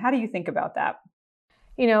setting. And how do you think about that?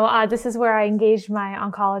 This is where I engage my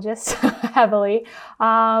oncologist heavily.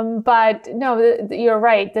 But no, you're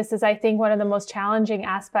right. This is, I think, one of the most challenging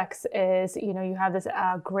aspects is, you have this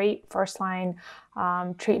great first-line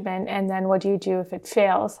treatment, and then what do you do if it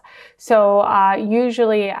fails? So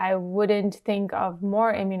usually I wouldn't think of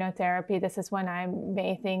more immunotherapy. This is when I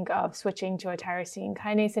may think of switching to a tyrosine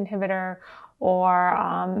kinase inhibitor, or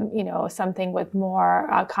something with more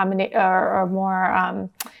more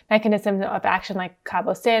mechanisms of action like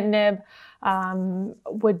cabozantinib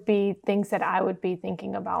would be things that I would be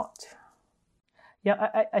thinking about.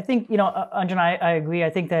 Yeah, I think, Anjana, I agree.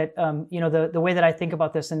 I think that, the way that I think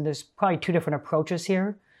about this, and there's probably two different approaches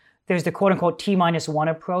here. There's the quote unquote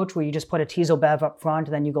T-1 approach where you just put atezo-bev up front,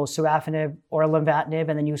 and then you go sorafenib or lenvatinib,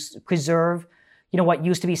 and then you preserve, what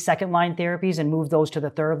used to be second line therapies and move those to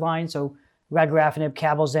the third line. So regorafenib,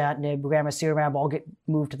 cabozantinib, ramucirumab all get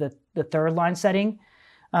moved to the third line setting.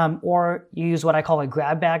 Or you use what I call a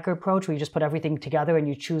grab bag approach, where you just put everything together and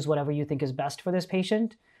you choose whatever you think is best for this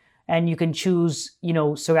patient. And you can choose,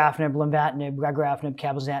 sorafenib, lenvatinib, regorafenib,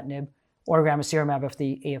 cabozantinib, or ramucirumab if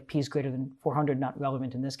the AFP is greater than 400, not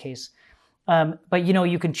relevant in this case. But,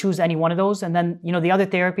 you can choose any one of those. And then, the other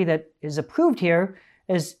therapy that is approved here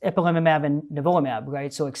is ipilimumab and nivolumab,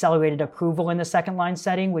 right? So accelerated approval in the second line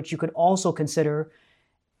setting, which you could also consider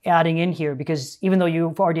adding in here, because even though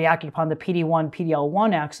you've already acted upon the PD-1,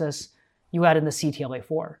 PD-L1 axis, you add in the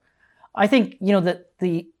CTLA-4. I think,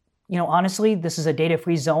 honestly, this is a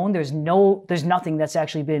data-free zone. There's nothing that's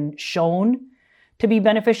actually been shown to be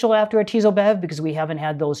beneficial after atezo-bev because we haven't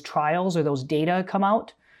had those trials or those data come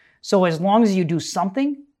out. So as long as you do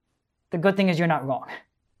something, the good thing is you're not wrong.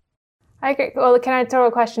 I agree. Well, can I throw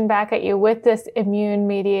a question back at you? With this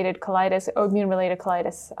immune-mediated colitis, or immune-related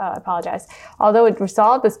colitis, although it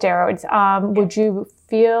resolved with steroids, would you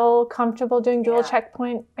feel comfortable doing dual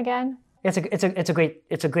checkpoint again? It's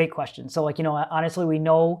a great question. So honestly, we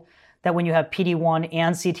know that when you have PD-1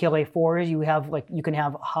 and CTLA-4, you can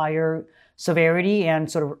have higher severity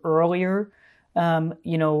and sort of earlier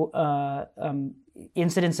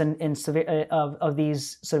incidence of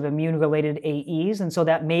these sort of immune-related AEs, and so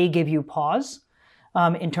that may give you pause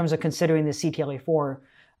in terms of considering the CTLA-4.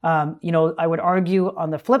 I would argue on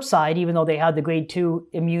the flip side, even though they had the grade 2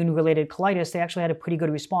 immune-related colitis, they actually had a pretty good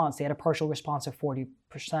response. They had a partial response of 40%.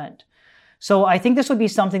 So I think this would be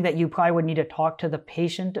something that you probably would need to talk to the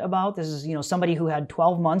patient about. This is, somebody who had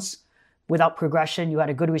 12 months without progression. You had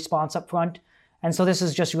a good response up front. And so this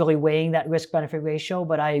is just really weighing that risk-benefit ratio.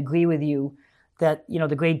 But I agree with you that,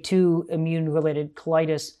 the grade 2 immune-related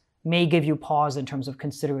colitis may give you pause in terms of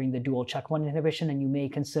considering the dual checkpoint inhibition, and you may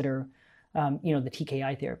consider, the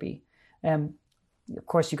TKI therapy. Of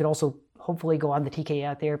course, you could also hopefully go on the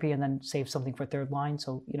TKI therapy and then save something for third line.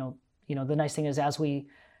 So, the nice thing is as we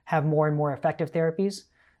have more and more effective therapies,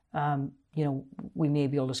 we may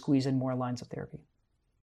be able to squeeze in more lines of therapy.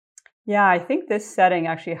 Yeah, I think this setting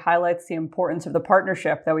actually highlights the importance of the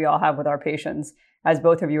partnership that we all have with our patients. As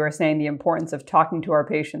both of you are saying, the importance of talking to our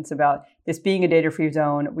patients about this being a data-free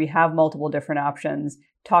zone. We have multiple different options.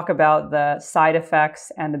 Talk about the side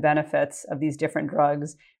effects and the benefits of these different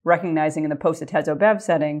drugs, recognizing in the post-atezo-bev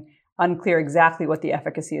setting, unclear exactly what the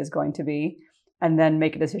efficacy is going to be, and then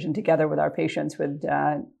make a decision together with our patients with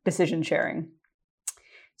decision sharing.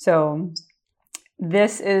 So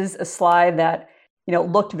this is a slide that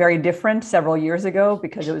looked very different several years ago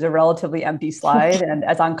because it was a relatively empty slide. And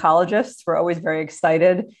as oncologists, we're always very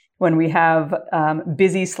excited when we have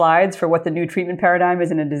busy slides for what the new treatment paradigm is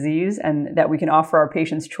in a disease and that we can offer our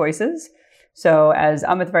patients choices. So as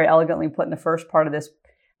Amit very elegantly put in the first part of this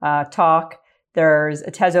talk, there's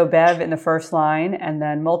atezo-bev in the first line and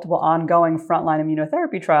then multiple ongoing frontline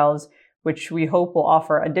immunotherapy trials, which we hope will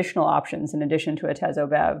offer additional options in addition to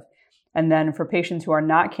atezo-bev. And then for patients who are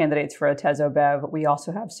not candidates for atezo-bev, we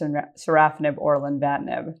also have sorafenib or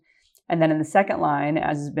lenvatinib. And then in the second line,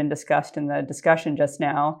 as has been discussed in the discussion just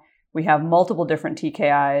now, we have multiple different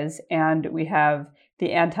TKIs, and we have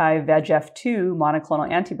the anti-VEGF2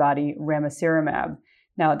 monoclonal antibody ramucirumab.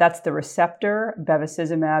 Now, that's the receptor.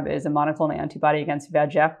 Bevacizumab is a monoclonal antibody against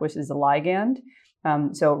VEGF, which is the ligand.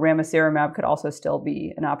 So ramucirumab could also still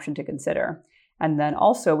be an option to consider. And then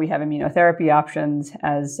also we have immunotherapy options,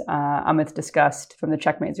 as Amit discussed from the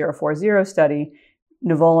Checkmate 040 study,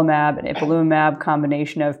 nivolumab and ipilimumab,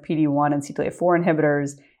 combination of PD-1 and CTLA-4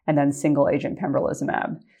 inhibitors, and then single-agent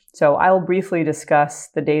pembrolizumab. So I will briefly discuss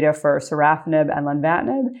the data for sorafenib and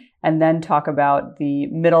lenvatinib, and then talk about the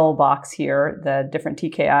middle box here, the different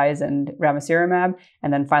TKIs and ramucirumab,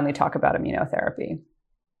 and then finally talk about immunotherapy.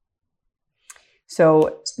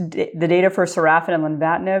 So the data for sorafenib and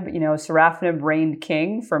lenvatinib, sorafenib reigned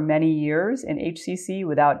king for many years in HCC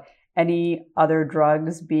without any other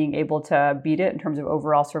drugs being able to beat it in terms of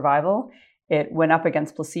overall survival. It went up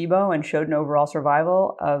against placebo and showed an overall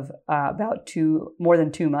survival of more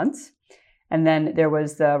than 2 months. And then there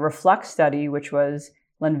was the REFLECT study, which was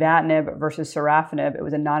lenvatinib versus sorafenib. It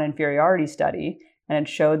was a non-inferiority study, and it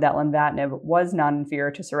showed that lenvatinib was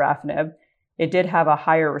non-inferior to sorafenib. It did have a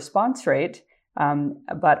higher response rate,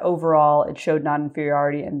 but overall it showed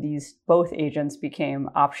non-inferiority, and both agents became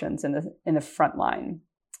options in the front line.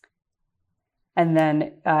 And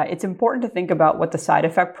then it's important to think about what the side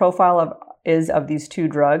effect profile is of these two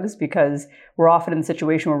drugs, because we're often in a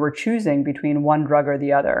situation where we're choosing between one drug or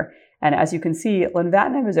the other. And as you can see,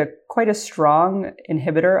 lenvatinib is quite a strong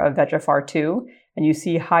inhibitor of VEGFR2, and you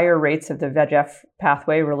see higher rates of the VEGF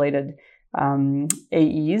pathway-related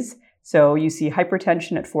AEs. So you see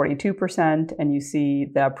hypertension at 42%, and you see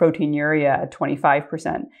the proteinuria at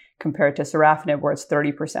 25%, compared to sorafenib, where it's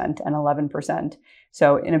 30% and 11%.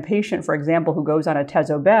 So in a patient, for example, who goes on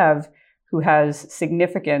atezo-bev, who has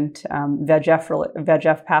significant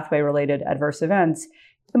VEGF pathway-related adverse events,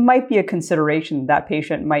 it might be a consideration that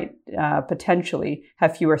patient might potentially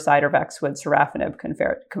have fewer side effects with sorafenib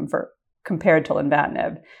compared to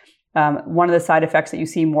lenvatinib. One of the side effects that you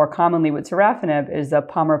see more commonly with sorafenib is the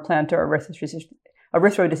palmar-plantar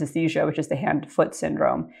erythrodysesthesia, which is the hand-foot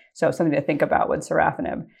syndrome. So something to think about with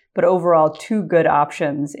sorafenib. But overall, two good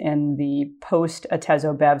options in the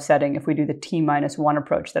post-atezo-bev setting if we do the T-1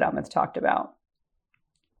 approach that Amit talked about.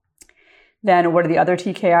 Then what are the other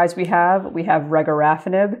TKIs we have? We have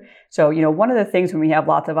regorafenib. So, one of the things when we have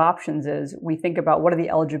lots of options is we think about what are the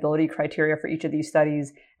eligibility criteria for each of these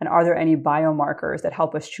studies, and are there any biomarkers that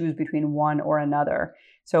help us choose between one or another?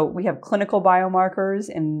 So we have clinical biomarkers,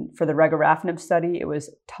 and for the regorafenib study, it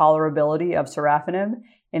was tolerability of sorafenib.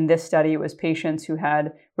 In this study, it was patients who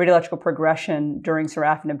had radiological progression during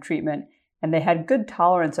sorafenib treatment, and they had good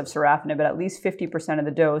tolerance of sorafenib at least 50% of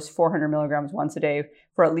the dose, 400 milligrams once a day,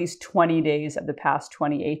 for at least 20 days of the past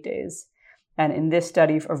 28 days. And in this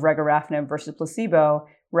study of regorafenib versus placebo,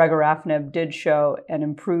 regorafenib did show an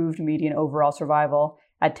improved median overall survival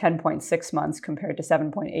at 10.6 months compared to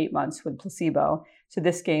 7.8 months with placebo. So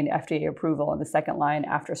this gained FDA approval in the second line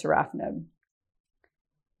after sorafenib.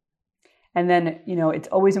 And then, it's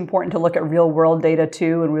always important to look at real world data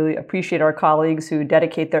too, and really appreciate our colleagues who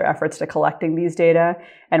dedicate their efforts to collecting these data.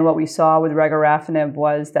 And what we saw with regorafenib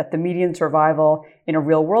was that the median survival in a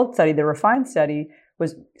real world study, the REFINE study,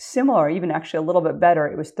 was similar, even actually a little bit better.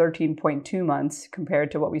 It was 13.2 months compared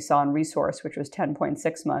to what we saw in RESOURCE, which was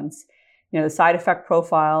 10.6 months. The side effect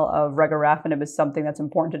profile of regorafenib is something that's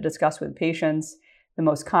important to discuss with patients. The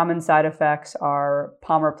most common side effects are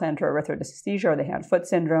palmar-plantar erythrodysesthesia, or the hand-foot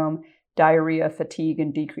syndrome, diarrhea, fatigue,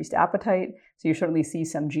 and decreased appetite. So you certainly see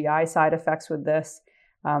some GI side effects with this.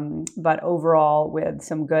 But overall, with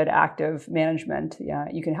some good active management,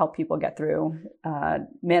 you can help people get through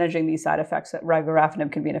managing these side effects.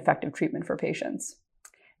 Regorafenib can be an effective treatment for patients.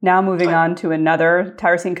 Now moving on to another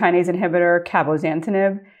tyrosine kinase inhibitor,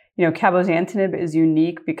 cabozantinib. Cabozantinib is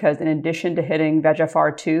unique because in addition to hitting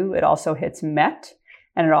VEGFR2, it also hits MET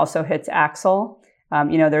and it also hits AXL.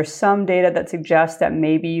 There's some data that suggests that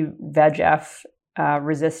maybe VEGF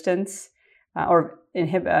resistance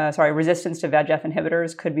resistance to VEGF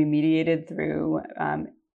inhibitors could be mediated through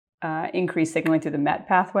increased signaling through the MET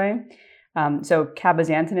pathway. So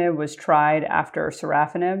cabozantinib was tried after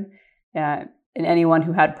sorafenib. In anyone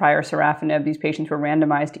who had prior sorafenib, these patients were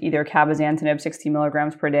randomized to either cabozantinib 60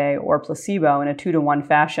 milligrams per day or placebo in a 2-to-1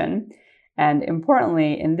 fashion. And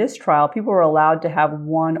importantly, in this trial, people were allowed to have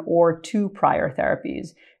 1 or 2 prior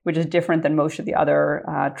therapies, which is different than most of the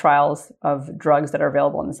other trials of drugs that are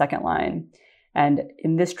available in the second line. And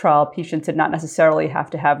in this trial, patients did not necessarily have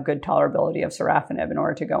to have good tolerability of sorafenib in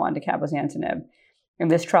order to go on to cabozantinib. And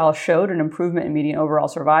this trial showed an improvement in median overall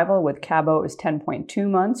survival. With cabo, it was 10.2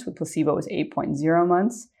 months. With placebo, it was 8.0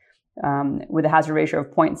 months, with a hazard ratio of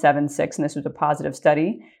 0.76, and this was a positive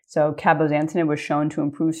study. So cabozantinib was shown to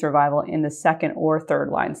improve survival in the second or third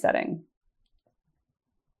line setting.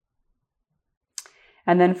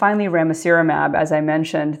 And then finally, ramucirumab. As I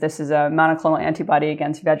mentioned, this is a monoclonal antibody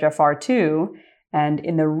against VEGFR2. And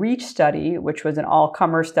in the REACH study, which was an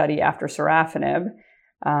all-comer study after sorafenib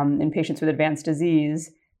in patients with advanced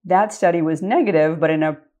disease, that study was negative, but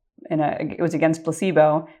it was against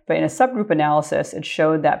placebo. But in a subgroup analysis, it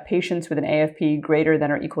showed that patients with an AFP greater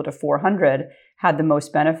than or equal to 400 had the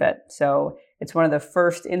most benefit. So it's one of the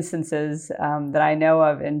first instances that I know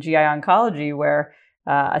of in GI oncology where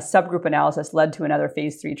a subgroup analysis led to another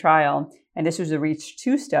phase 3 trial. And this was a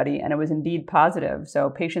REACH2 study, and it was indeed positive. So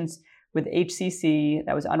patients with HCC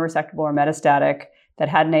that was unresectable or metastatic that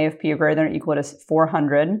had an AFP of greater than or equal to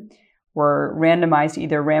 400 were randomized to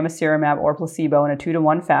either ramucirumab or placebo in a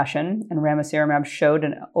 2-to-1 fashion. And ramucirumab showed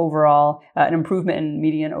an improvement in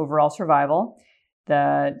median overall survival.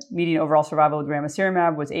 The median overall survival with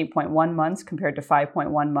ramucirumab was 8.1 months compared to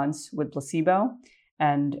 5.1 months with placebo.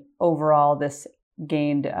 And overall, this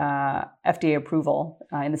gained FDA approval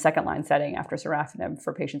in the second line setting after sorafenib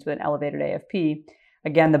for patients with an elevated AFP.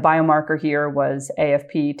 Again, the biomarker here was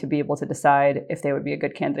AFP to be able to decide if they would be a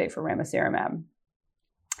good candidate for ramucirumab.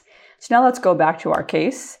 So now let's go back to our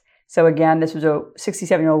case. So again, this was a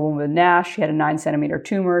 67-year-old woman with NASH. She had a 9-centimeter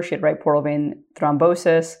tumor. She had right portal vein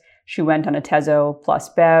thrombosis. She went on atezo plus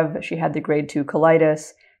Bev. She had the grade 2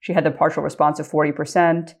 colitis. She had the partial response of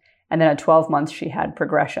 40%. And then at 12 months, she had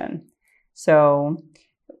progression. So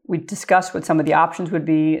we discussed what some of the options would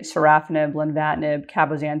be: sorafenib, lenvatinib,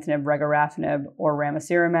 cabozantinib, regorafenib, or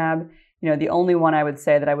ramucirumab. The only one I would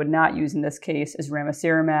say that I would not use in this case is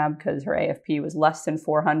ramucirumab because her AFP was less than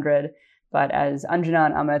 400. But as Anjana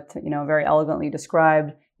and Amit, very elegantly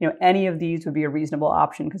described, any of these would be a reasonable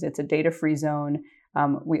option because it's a data-free zone.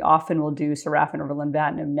 We often will do sorafenib or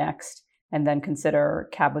lenvatinib next, and then consider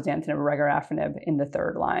cabozantinib or regorafenib in the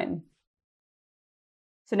third line.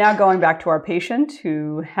 So now going back to our patient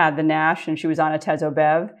who had the NASH and she was on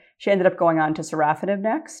atezo-bev, she ended up going on to sorafenib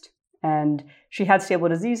next. And she had stable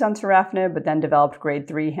disease on sorafenib, but then developed grade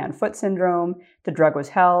 3 hand-foot syndrome. The drug was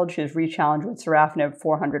held. She was re-challenged with sorafenib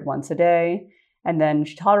 400 once a day. And then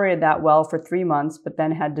she tolerated that well for 3 months, but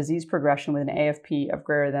then had disease progression with an AFP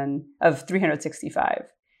of 365.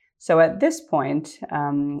 So at this point,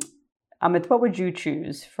 Amit, what would you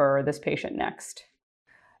choose for this patient next?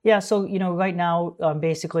 Yeah, so, right now,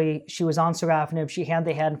 basically, she was on sorafenib. She had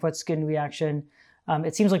the hand-foot skin reaction.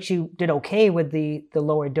 It seems like she did okay with the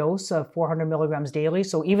lower dose of 400 milligrams daily.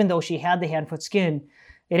 So even though she had the hand-foot skin,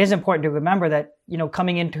 it is important to remember that,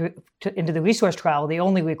 coming into the resource trial, they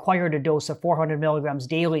only required a dose of 400 milligrams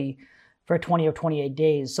daily for 20 or 28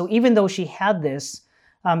 days. So even though she had this,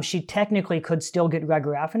 she technically could still get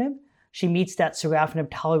regorafenib. She meets that sorafenib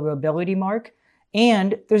tolerability mark.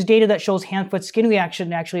 And there's data that shows hand-foot skin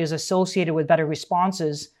reaction actually is associated with better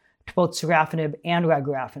responses to both sorafenib and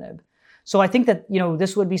regorafenib. So I think that,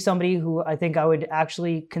 this would be somebody who I think I would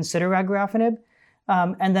actually consider regorafenib.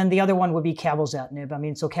 And then the other one would be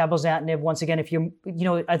cabozantinib. So cabozantinib, once again, if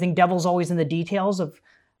I think devil's always in the details of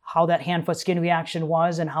how that hand-foot skin reaction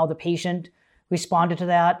was and how the patient responded to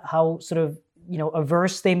that, how sort of,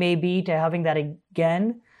 averse they may be to having that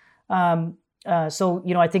again. So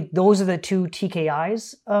I think those are the two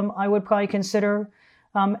TKIs I would probably consider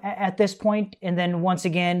at this point. And then once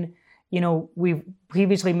again, we've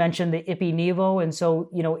previously mentioned the Ipi/Nivo. And so,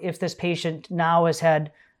 if this patient now has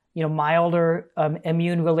had, milder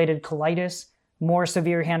immune-related colitis, more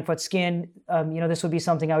severe hand-foot skin, this would be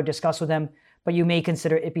something I would discuss with them. But you may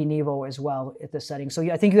consider Ipi/Nivo as well at this setting. So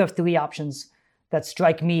I think you have three options that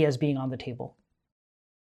strike me as being on the table.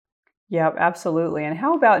 Yeah, absolutely. And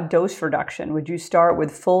how about dose reduction? Would you start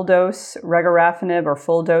with full dose regorafenib or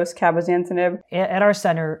full dose cabozantinib? At our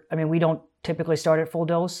center, we don't typically start at full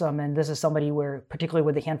dose. And this is somebody where, particularly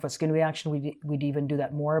with the hand-foot skin reaction, we'd even do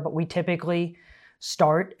that more. But we typically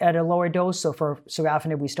start at a lower dose. So for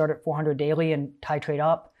sorafenib, we start at 400 daily and titrate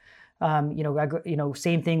up.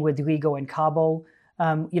 Same thing with Rigo and Cabo.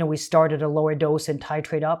 We start at a lower dose and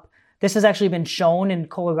titrate up. This has actually been shown in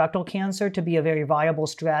colorectal cancer to be a very viable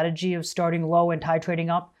strategy of starting low and titrating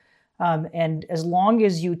up. And as long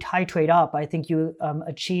as you titrate up, I think you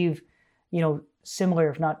achieve, similar,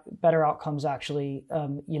 if not better outcomes actually,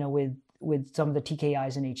 with some of the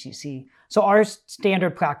TKIs in HCC. So our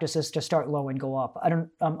standard practice is to start low and go up.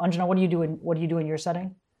 Anjana, what do you do in your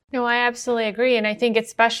setting? No, I absolutely agree. And I think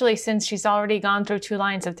especially since she's already gone through 2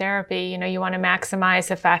 lines of therapy, you want to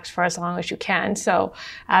maximize effect for as long as you can. So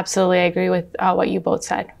absolutely I agree with what you both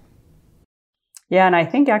said. Yeah, and I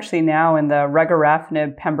think actually now in the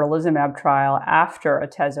regorafenib pembrolizumab trial after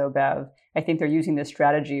atezo-bev, I think they're using this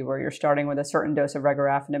strategy where you're starting with a certain dose of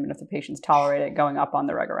regorafenib, and if the patients tolerate it, going up on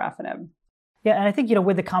the regorafenib. Yeah, and I think,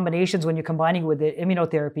 with the combinations, when you're combining with the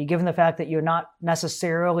immunotherapy, given the fact that you're not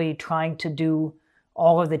necessarily trying to do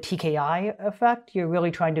all of the TKI effect, you're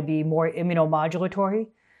really trying to be more immunomodulatory.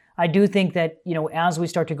 I do think that, as we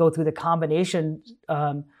start to go through the combination,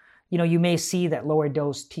 you may see that lower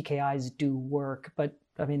dose TKIs do work, but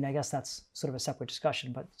I guess that's sort of a separate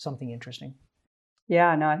discussion, but something interesting.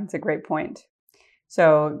 Yeah, no, I think it's a great point.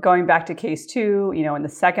 So going back to case 2, in the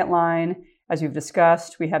second line, as we've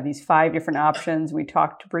discussed, we have these 5 different options. We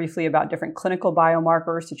talked briefly about different clinical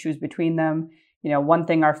biomarkers to choose between them. One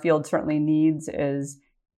thing our field certainly needs is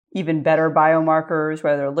even better biomarkers,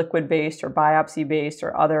 whether they're liquid-based or biopsy-based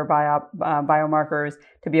or other biomarkers,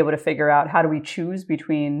 to be able to figure out how do we choose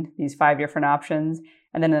between these 5 different options.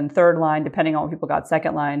 And then in the third line, depending on what people got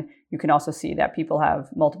second line, you can also see that people have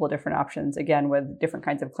multiple different options, again, with different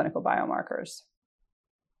kinds of clinical biomarkers.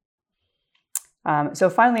 So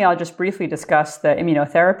finally, I'll just briefly discuss the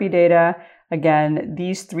immunotherapy data. Again,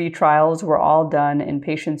 these 3 trials were all done in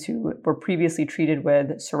patients who were previously treated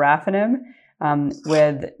with sorafenib.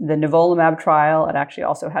 With the nivolumab trial, it actually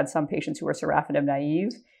also had some patients who were sorafenib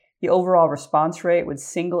naive. The overall response rate with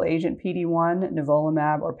single-agent PD-1,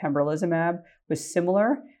 nivolumab, or pembrolizumab was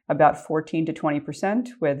similar, about 14 to 20%,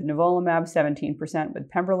 with nivolumab, 17% with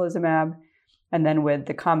pembrolizumab. And then with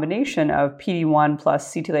the combination of PD-1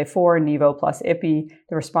 plus CTLA-4, Nivo plus Ipi,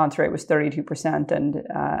 the response rate was 32%, and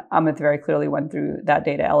Amit very clearly went through that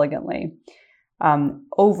data elegantly.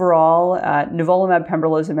 Overall, nivolumab,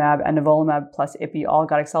 pembrolizumab, and nivolumab plus Ipi all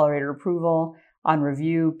got accelerated approval. On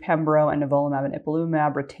review, pembro and nivolumab and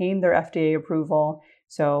ipilimumab retained their FDA approval.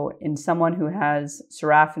 So in someone who has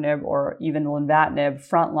sorafenib or even lenvatinib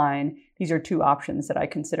frontline, these are 2 options that I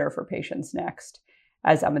consider for patients next.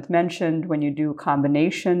 As Amit mentioned, when you do a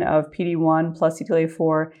combination of PD-1 plus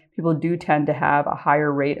CTLA-4, people do tend to have a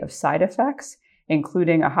higher rate of side effects,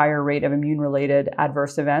 including a higher rate of immune-related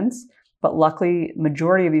adverse events. But luckily,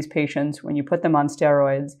 majority of these patients, when you put them on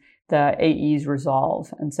steroids, the AEs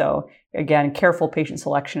resolve. And so, again, careful patient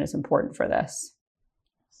selection is important for this.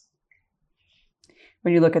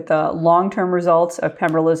 When you look at the long-term results of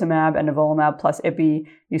pembrolizumab and nivolumab plus Ipi,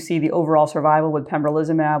 you see the overall survival with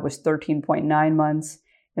pembrolizumab was 13.9 months.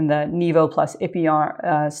 In the Nivo plus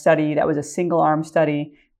Ipi study, that was a single-arm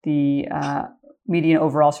study, the median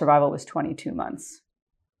overall survival was 22 months.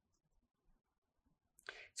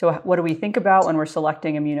 So what do we think about when we're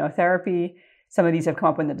selecting immunotherapy? Some of these have come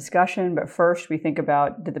up in the discussion, but first we think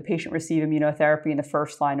about, did the patient receive immunotherapy in the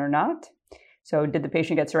first line or not? So did the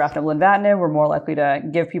patient get sorafenib lenvatinib? We're more likely to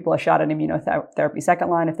give people a shot at immunotherapy second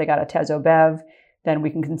line. If they got atezo-bev, then we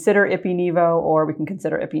can consider ipi-nivo, or we can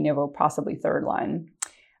consider ipi-nivo possibly third line.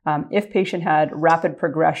 If patient had rapid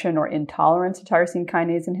progression or intolerance to tyrosine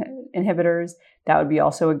kinase inhibitors, that would be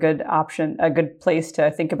also a good option, a good place to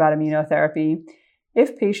think about immunotherapy.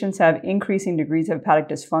 If patients have increasing degrees of hepatic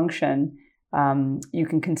dysfunction, you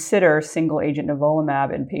can consider single-agent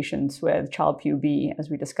nivolumab in patients with Child-Pugh B, as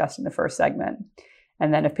we discussed in the first segment.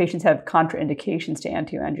 And then if patients have contraindications to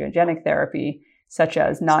antiangiogenic therapy, such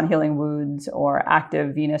as non-healing wounds or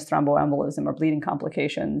active venous thromboembolism or bleeding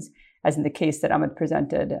complications, as in the case that Amit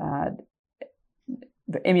presented,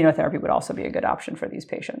 immunotherapy would also be a good option for these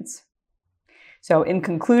patients. So in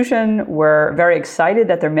conclusion, we're very excited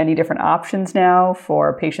that there are many different options now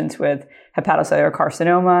for patients with hepatocellular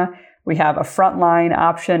carcinoma. We have a frontline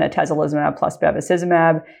option, atezolizumab plus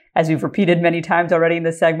bevacizumab. As we've repeated many times already in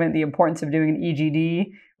this segment, the importance of doing an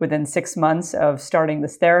EGD within 6 months of starting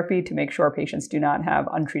this therapy to make sure patients do not have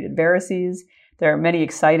untreated varices. There are many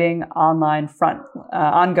exciting ongoing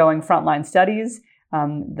frontline studies.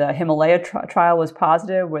 The Himalaya trial was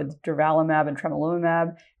positive with durvalumab and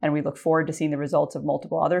tremelimumab, and we look forward to seeing the results of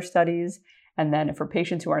multiple other studies. And then for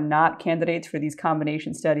patients who are not candidates for these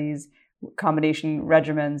combination studies, combination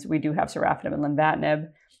regimens, we do have sorafenib and lenvatinib.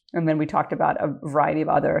 And then we talked about a variety of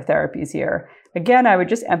other therapies here. Again, I would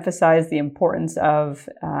just emphasize the importance of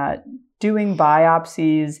doing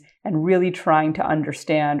biopsies and really trying to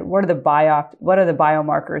understand what are the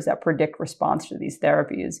biomarkers that predict response to these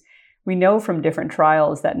therapies. We know from different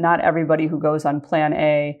trials that not everybody who goes on Plan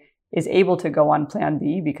A is able to go on Plan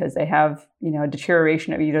B because they have, a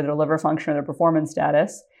deterioration of either their liver function or their performance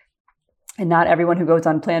status. And not everyone who goes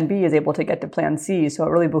on Plan B is able to get to Plan C. So it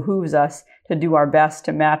really behooves us to do our best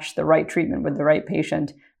to match the right treatment with the right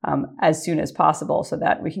patient as soon as possible so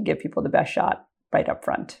that we can give people the best shot right up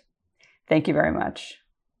front. Thank you very much.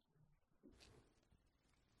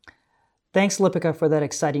 Thanks, Lipika, for that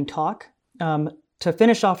exciting talk. To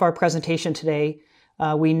finish off our presentation today,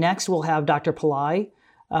 we next will have Dr. Pillai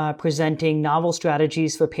presenting novel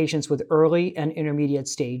strategies for patients with early and intermediate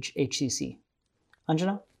stage HCC.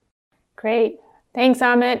 Anjana? Great. Thanks,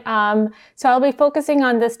 Amit. So I'll be focusing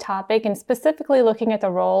on this topic and specifically looking at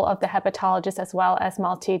the role of the hepatologist as well as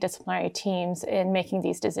multidisciplinary teams in making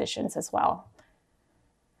these decisions as well.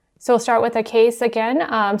 So we'll start with a case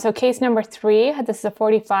again. So case number 3, this is a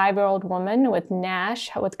 45-year-old woman with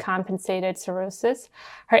NASH with compensated cirrhosis.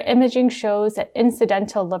 Her imaging shows an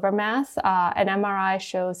incidental liver mass. An MRI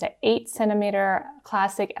shows an 8-centimeter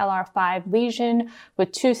classic LR5 lesion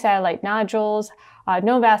with 2 satellite nodules,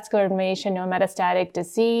 no vascular inflammation, no metastatic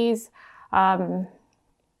disease.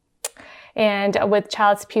 And with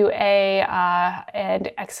Child-Pugh A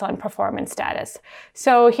and excellent performance status.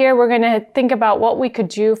 So here we're going to think about what we could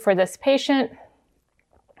do for this patient.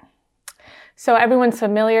 So everyone's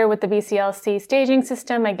familiar with the BCLC staging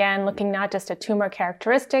system, again, looking not just at tumor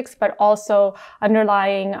characteristics, but also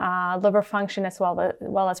underlying liver function as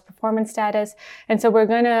well as performance status. And so we're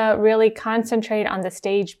going to really concentrate on the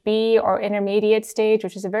stage B or intermediate stage,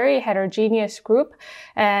 which is a very heterogeneous group.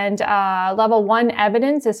 And level 1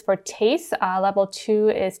 evidence is for TACE. Level 2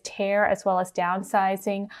 is TARE as well as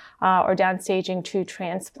downsizing or downstaging to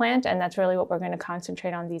transplant. And that's really what we're going to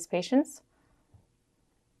concentrate on these patients.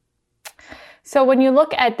 So when you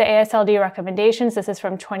look at the AASLD recommendations, this is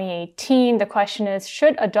from 2018, the question is,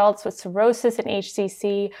 should adults with cirrhosis and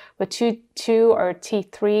HCC with T2 or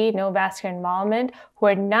T3, no vascular involvement, who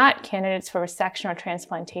are not candidates for resection or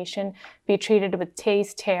transplantation, be treated with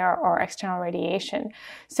TACE, TARE, or external radiation?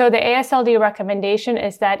 So the AASLD recommendation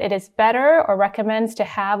is that it is better or recommends to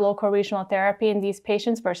have local regional therapy in these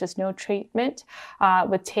patients versus no treatment,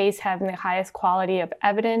 with TACE having the highest quality of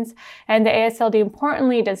evidence. And the AASLD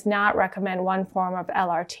importantly does not recommend one form of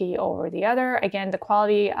LRT over the other. Again, the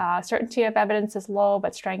quality, certainty of evidence is low,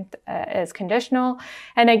 but strength is conditional.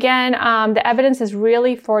 And again, the evidence is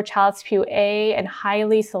really for Child-Pugh A and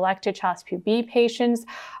highly selected Child-Pugh B patients.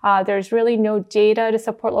 There's really no data to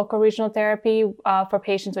support local regional therapy for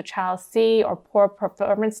patients with Child-C or poor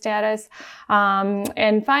performance status.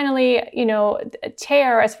 And finally,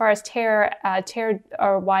 TARE, as far as TARE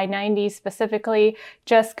or Y90 specifically,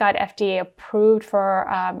 just got FDA approved for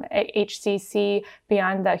HCC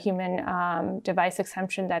beyond the human device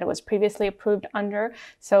exemption that it was previously approved under.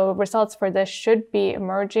 So results for this should be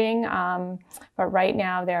emerging, but right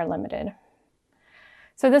now they're limited.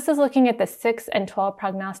 So this is looking at the 6 and 12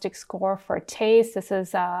 prognostic score for TACE. This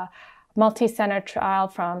is multi-center trial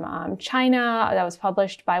from China that was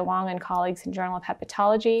published by Wang and colleagues in Journal of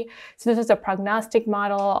Hepatology. So this was a prognostic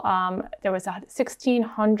model. There was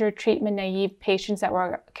 1,600 treatment-naive patients that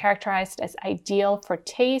were characterized as ideal for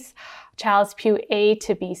TACE. Child-Pugh A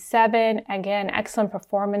to B7, again, excellent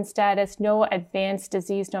performance status, no advanced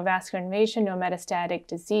disease, no vascular invasion, no metastatic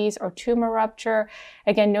disease or tumor rupture,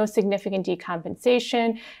 again, no significant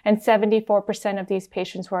decompensation, and 74% of these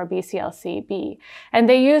patients were BCLC-B. And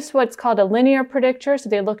they used what's called a linear predictor, so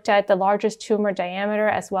they looked at the largest tumor diameter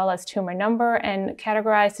as well as tumor number and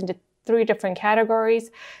categorized into 3 different categories.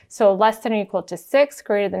 So less than or equal to 6,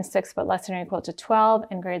 greater than 6, but less than or equal to 12,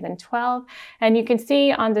 and greater than 12. And you can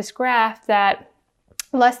see on this graph that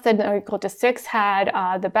less than or equal to 6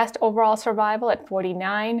 had the best overall survival at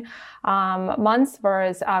 49 months,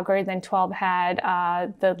 whereas greater than 12 had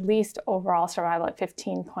the least overall survival at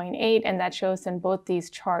 15.8. And that shows in both these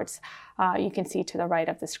charts. You can see to the right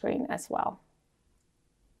of the screen as well.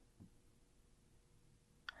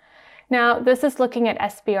 Now, this is looking at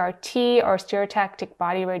SBRT, or stereotactic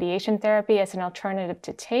body radiation therapy, as an alternative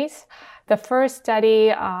to TACE. The first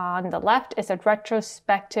study on the left is a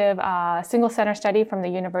retrospective single-center study from the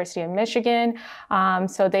University of Michigan.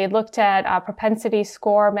 So they looked at propensity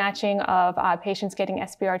score matching of patients getting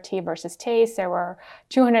SBRT versus TACE. There were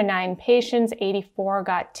 209 patients, 84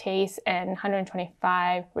 got TACE, and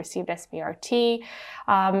 125 received SBRT.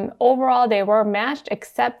 Overall, they were matched,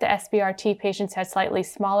 except the SBRT patients had slightly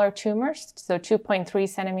smaller tumors, so 2.3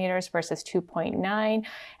 centimeters versus 2.9,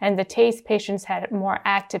 and the TACE patients had more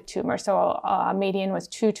active tumors, so median was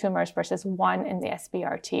 2 tumors versus 1 in the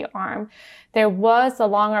SBRT arm. There was a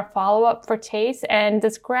longer follow-up for TACE, and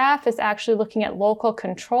this graph is actually looking at local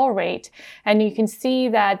control rate, and you can see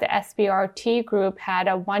that the SBRT group had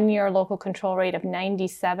a 1-year local control rate of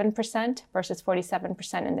 97% versus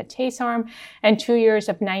 47% in the TACE arm, and 2 years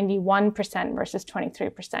of 91% versus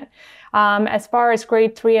 23%. As far as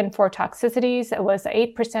grade 3 and 4 toxicities, it was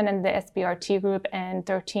 8% in the SBRT group and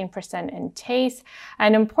 13% in TACE.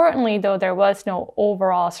 And importantly, though, there was no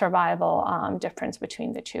overall survival difference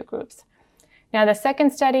between the 2 groups. Now, the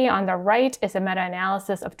second study on the right is a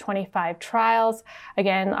meta-analysis of 25 trials.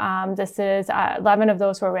 Again, this is 11 of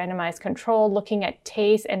those were randomized controlled, looking at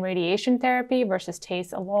TACE and radiation therapy versus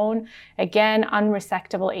TACE alone. Again,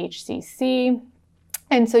 unresectable HCC.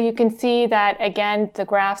 And so you can see that, again, the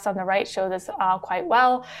graphs on the right show this quite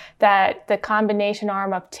well, that the combination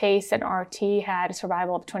arm of TACE and RT had a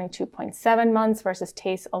survival of 22.7 months versus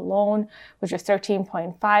TACE alone, which was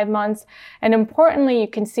 13.5 months. And importantly, you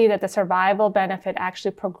can see that the survival benefit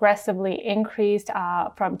actually progressively increased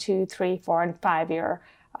from 2, 3, 4, and 5 year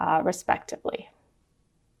respectively.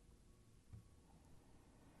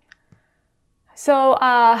 So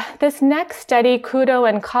this next study, Kudo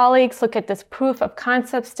and colleagues look at this proof of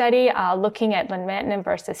concept study looking at lenvatinib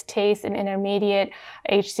versus TACE in intermediate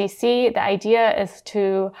HCC. The idea is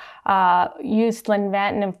to use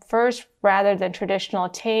lenvatinib first rather than traditional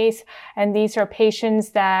TACE. And these are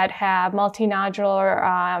patients that have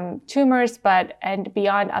multinodular tumors, and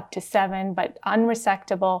beyond up to 7, but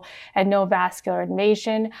unresectable and no vascular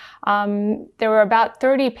invasion. There were about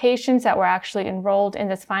 30 patients that were actually enrolled in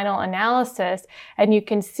this final analysis. And you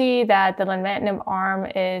can see that the lenvatinib arm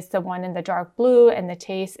is the one in the dark blue and the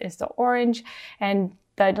TACE is the orange. And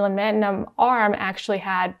the lenvatinib arm actually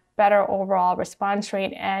had better overall response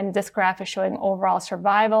rate, and this graph is showing overall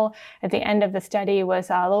survival at the end of the study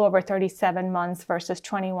was a little over 37 months versus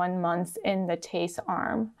 21 months in the TACE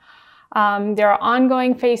arm. There are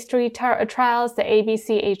ongoing phase 3 trials, the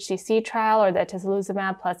ABC-HCC trial, or the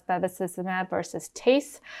atezolizumab plus bevacizumab versus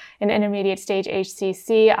TACE in intermediate stage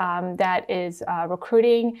HCC that is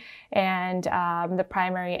recruiting, and the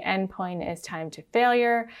primary endpoint is time to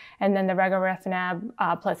failure. And then the regorafenib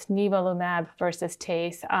plus nivolumab versus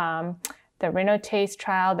TACE. The RINO-TACE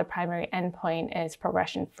trial, the primary endpoint is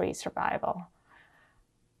progression-free survival.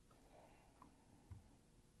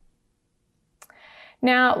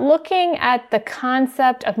 Now, looking at the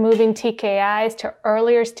concept of moving TKIs to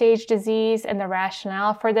earlier stage disease and the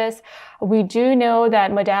rationale for this, we do know that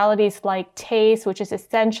modalities like TACE, which is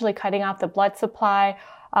essentially cutting off the blood supply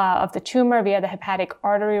of the tumor via the hepatic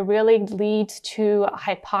artery, really leads to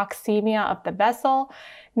hypoxemia of the vessel.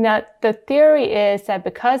 Now, the theory is that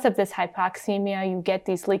because of this hypoxemia, you get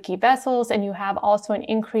these leaky vessels, and you have also an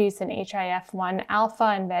increase in HIF-1 alpha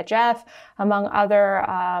and VEGF, among other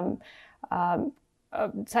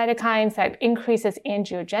cytokines that increases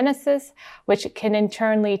angiogenesis, which can in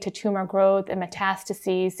turn lead to tumor growth and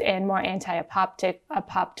metastases and more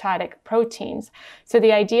apoptotic proteins. So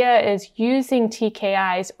the idea is using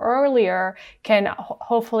TKIs earlier can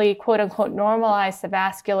hopefully, quote unquote, normalize the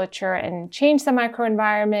vasculature and change the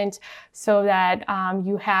microenvironment so that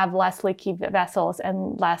you have less leaky vessels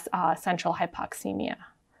and less central hypoxemia.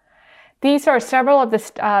 These are several of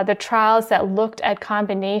the trials that looked at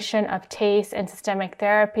combination of TACE and systemic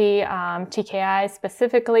therapy, TKI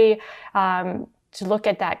specifically, to look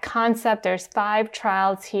at that concept. There's 5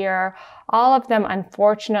 trials here. All of them,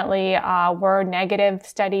 unfortunately, were negative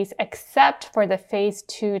studies, except for the phase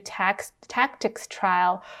 2 tactics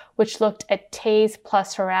trial, which looked at TACE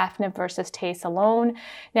plus sorafenib versus TACE alone.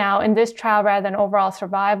 Now, in this trial, rather than overall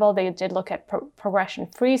survival, they did look at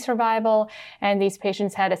progression-free survival, and these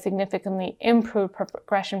patients had a significantly improved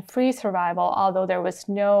progression-free survival, although there was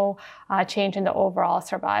no change in the overall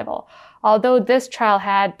survival. Although this trial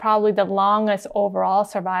had probably the longest overall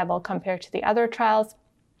survival compared to the other trials,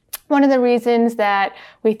 one of the reasons that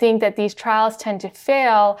we think that these trials tend to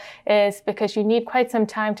fail is because you need quite some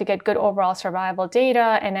time to get good overall survival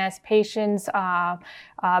data, and as patients have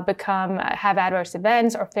adverse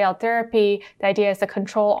events or failed therapy, the idea is the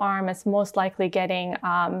control arm is most likely getting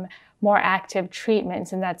more active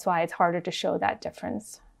treatments, and that's why it's harder to show that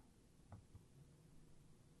difference.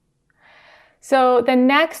 So the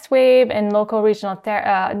next wave in local regional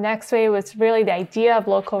next wave was really the idea of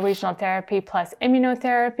local regional therapy plus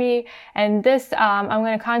immunotherapy. And this, I'm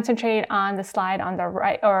going to concentrate on the slide on the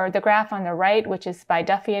right, or the graph on the right, which is by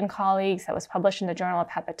Duffy and colleagues that was published in the Journal of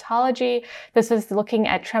Hepatology. This was looking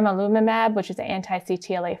at tremelimumab, which is an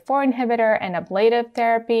anti-CTLA-4 inhibitor, and ablative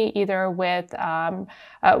therapy, either with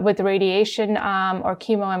radiation or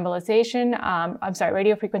chemoembolization.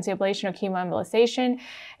 Radiofrequency ablation or chemoembolization.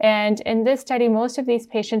 And in this study, most of these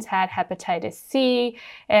patients had hepatitis C,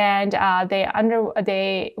 and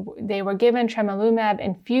they were given tremelimumab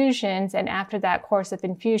infusions, and after that course of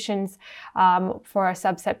infusions for a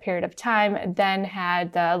subset period of time, then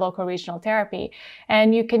had the local regional therapy.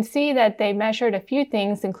 And you can see that they measured a few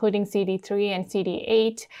things, including CD3 and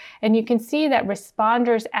CD8, and you can see that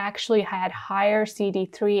responders actually had higher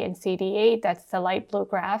CD3 and CD8. That's the light blue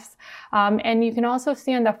graphs. And you can also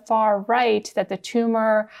see on the far right that the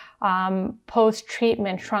tumor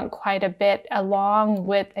post-treatment shrunk quite a bit, along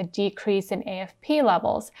with a decrease in AFP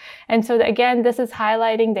levels. And so again, this is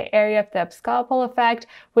highlighting the area of the abscopal effect,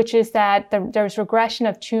 which is that there's regression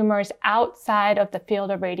of tumors outside of the field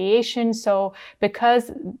of radiation. So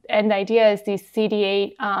and the idea is these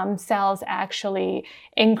CD8 cells actually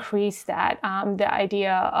increase that, the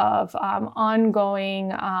idea of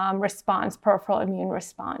ongoing response, peripheral immune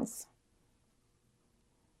response.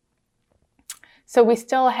 So we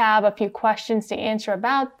still have a few questions to answer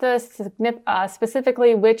about this,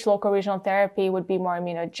 specifically which local regional therapy would be more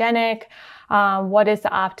immunogenic, what is the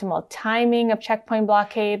optimal timing of checkpoint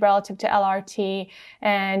blockade relative to LRT,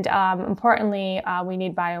 and importantly, we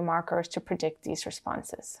need biomarkers to predict these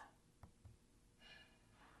responses.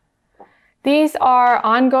 These are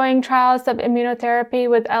ongoing trials of immunotherapy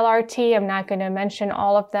with LRT. I'm not going to mention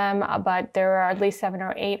all of them, but there are at least 7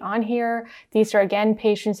 or 8 on here. These are, again,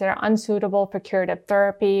 patients that are unsuitable for curative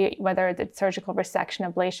therapy, whether it's surgical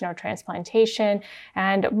resection, ablation, or transplantation.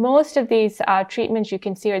 And most of these treatments you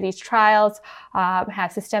can see, or these trials,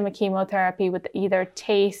 have systemic chemotherapy with either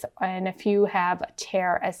TACE, and a few have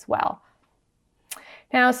TARE as well.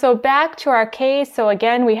 Now, so back to our case. So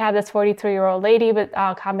again, we have this 43-year-old lady with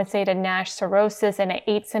compensated NASH cirrhosis and an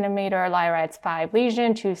 8-centimeter LIRADS 5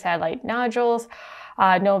 lesion, 2 satellite nodules,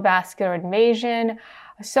 no vascular invasion.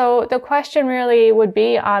 So the question really would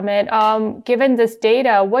be, Amit, given this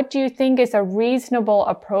data, what do you think is a reasonable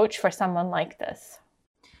approach for someone like this?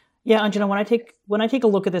 Yeah, Anjana, when I take a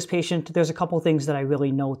look at this patient, there's a couple of things that I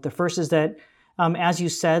really note. The first is that as you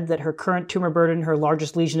said, that her current tumor burden, her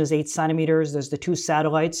largest lesion is 8 centimeters. There's the 2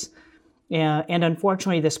 satellites. And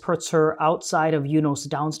unfortunately, this puts her outside of UNOS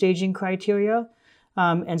downstaging criteria.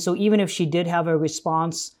 And so even if she did have a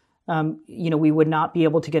response, we would not be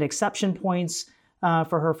able to get exception points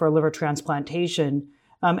for her for liver transplantation.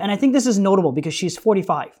 And I think this is notable because she's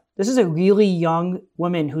 45. This is a really young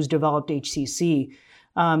woman who's developed HCC.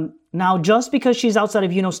 Now, just because she's outside of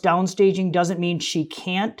UNOS downstaging doesn't mean she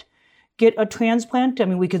can't get a transplant. I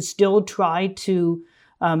mean, we could still try to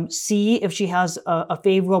see if she has a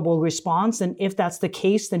favorable response. And if that's the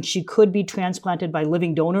case, then she could be transplanted by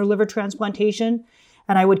living donor liver transplantation.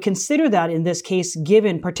 And I would consider that in this case,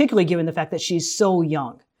 particularly given the fact that she's so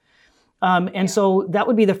young. So that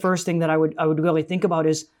would be the first thing that I would really think about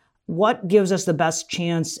is what gives us the best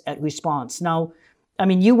chance at response. Now, I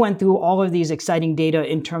mean, you went through all of these exciting data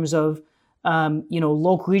in terms of,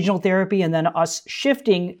 local regional therapy, and then us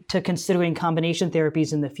shifting to considering combination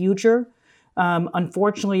therapies in the future.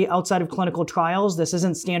 Unfortunately, outside of clinical trials, this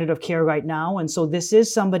isn't standard of care right now. And so this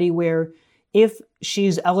is somebody where if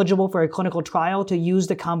she's eligible for a clinical trial to use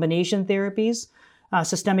the combination therapies,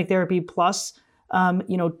 systemic therapy plus,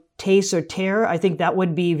 TACE or TARE, I think that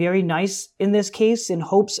would be very nice in this case in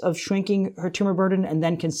hopes of shrinking her tumor burden and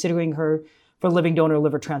then considering her for living donor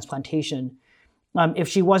liver transplantation. If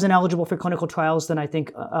she wasn't eligible for clinical trials, then I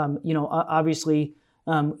think, obviously,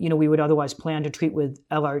 we would otherwise plan to treat with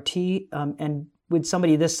LRT. And with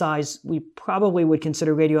somebody this size, we probably would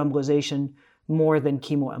consider radioembolization more than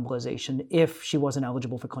chemoembolization if she wasn't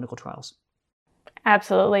eligible for clinical trials.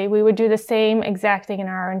 Absolutely. We would do the same exact thing in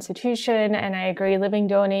our institution. And I agree, living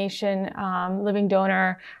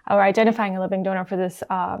donor, or identifying a living donor for this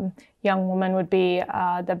young woman would be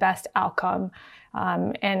the best outcome.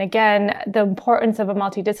 And again, the importance of a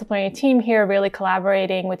multidisciplinary team here, really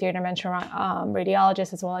collaborating with your interventional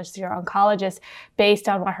radiologist as well as your oncologist based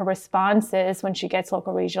on what her response is when she gets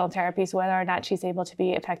local regional therapies, whether or not she's able to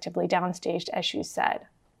be effectively downstaged, as you said.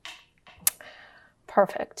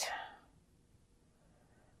 Perfect.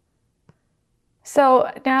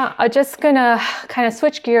 So now I'm just gonna kind of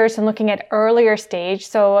switch gears and looking at earlier stage.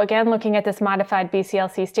 So again, looking at this modified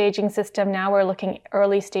BCLC staging system, now we're looking at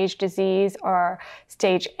early stage disease or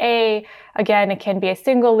stage A. Again, it can be a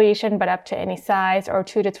single lesion, but up to any size, or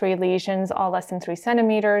 2 to 3 lesions, all less than 3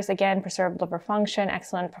 centimeters. Again, preserved liver function,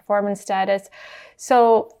 excellent performance status.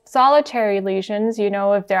 So solitary lesions,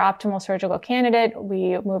 if they're optimal surgical candidate,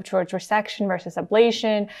 we move towards resection versus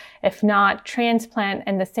ablation. If not, transplant,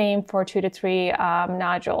 and the same for 2 to 3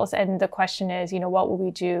 nodules. And the question is, what will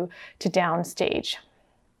we do to downstage?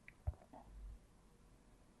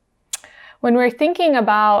 When we're thinking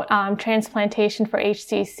about transplantation for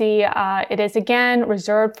HCC, it is again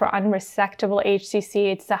reserved for unresectable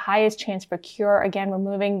HCC. It's the highest chance for cure. Again,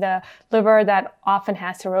 removing the liver that often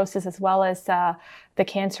has cirrhosis as well as the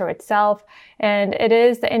cancer itself. And it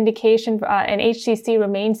is the indication, and HCC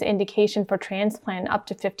remains the indication for transplant up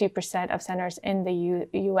to 50% of centers in the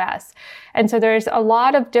US. And so there's a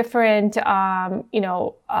lot of different,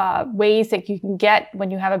 ways that you can get when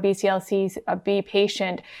you have a BCLC-B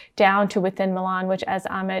patient down to within Milan, which, as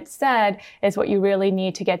Amit said, is what you really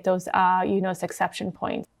need to get those, exception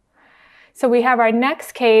points. So we have our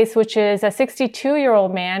next case, which is a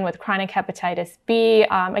 62-year-old man with chronic hepatitis B.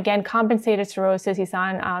 Again, compensated cirrhosis. He's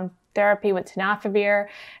on therapy with tenofovir,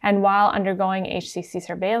 and while undergoing HCC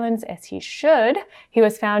surveillance, as he should, he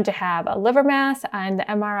was found to have a liver mass, and the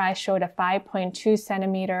MRI showed a 5.2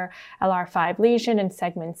 centimeter LR5 lesion in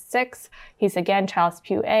segment 6. He's again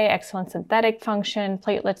Child-Pugh A, excellent synthetic function.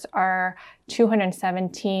 Platelets are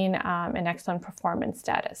 217 in excellent performance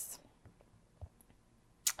status.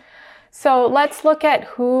 So let's look at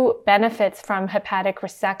who benefits from hepatic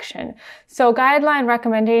resection. So guideline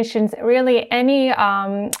recommendations, really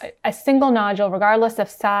a single nodule, regardless of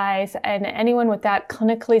size, and anyone with that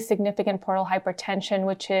clinically significant portal hypertension,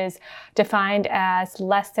 which is defined as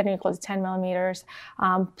less than or equal to 10 millimeters,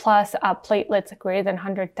 plus platelets greater than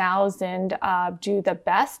 100,000 do the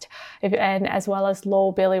best, and as well as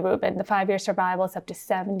low bilirubin. The 5-year survival is up to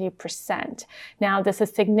 70%. Now, this is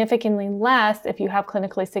significantly less if you have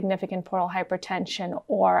clinically significant portal hypertension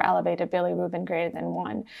or elevated bilirubin greater than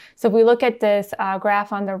 1. So if we look at this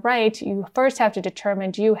graph on the right, you first have to determine,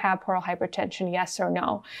 do you have portal hypertension, yes or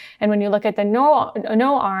no? And when you look at the no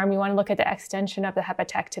arm, you want to look at the extension of the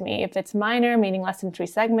hepatectomy. If it's minor, meaning less than 3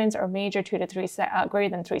 segments, or major, 2 to 3 greater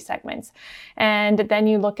than 3 segments. And then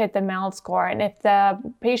you look at the MELD score. And if the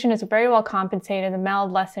patient is very well compensated, the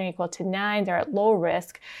MELD less than or equal to 9, they're at low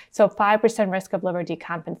risk. So 5% risk of liver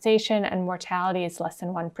decompensation, and mortality is less than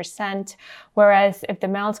 1%. Whereas if the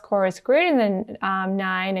MELD score is greater than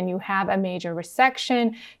 9 and you have a major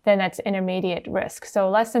resection, then that's intermediate risk. So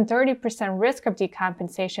less than 30% risk of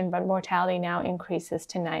decompensation, but mortality now increases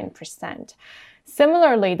to 9%.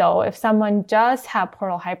 Similarly, though, if someone does have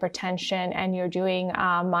portal hypertension and you're doing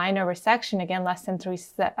minor resection, again, less than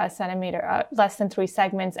 3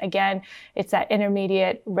 segments, again, it's that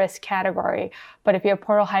intermediate risk category. But if you have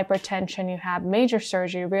portal hypertension, you have major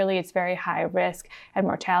surgery, really it's very high risk, and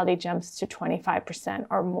mortality jumps to 25%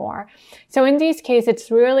 or more. So in these cases,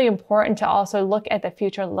 it's really important to also look at the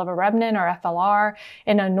future liver remnant, or FLR.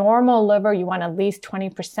 In a normal liver, you want at least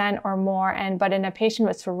 20% or more, but in a patient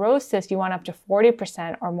with cirrhosis, you want up to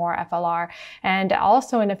 40% or more FLR. And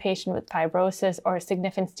also in a patient with fibrosis or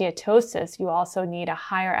significant steatosis, you also need a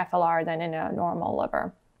higher FLR than in a normal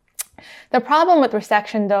liver. The problem with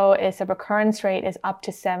resection, though, is the recurrence rate is up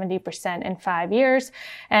to 70% in 5 years,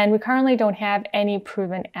 and we currently don't have any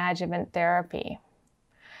proven adjuvant therapy.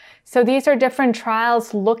 So these are different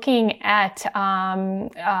trials looking at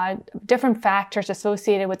different factors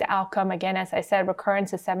associated with the outcome. Again, as I said,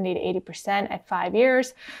 recurrence is 70 to 80% at 5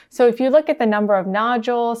 years. So if you look at the number of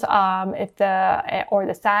nodules, or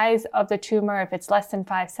the size of the tumor, if it's less than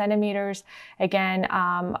 5 centimeters, again,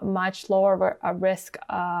 much lower risk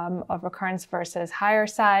of recurrence versus higher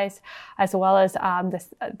size, as well as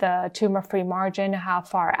the tumor-free margin, how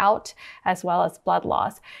far out, as well as blood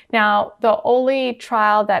loss. Now, the only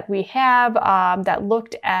trial that we have that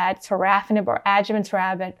looked at sorafenib or adjuvant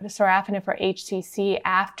sorafenib for HCC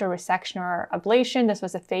after resection or ablation. This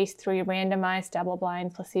was a phase 3 randomized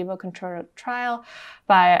double-blind placebo-controlled trial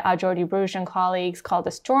by Jordi Bruges and colleagues called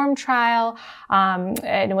the STORM trial.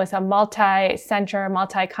 And it was a multi-center,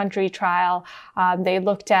 multi-country trial. They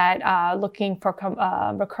looked at looking for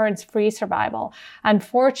recurrence-free survival.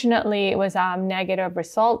 Unfortunately, it was negative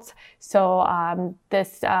results. So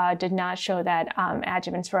this did not show that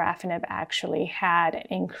adjuvant sorafenib actually had an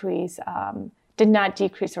increase, did not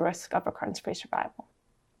decrease the risk of recurrence-free survival.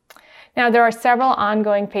 Now, there are several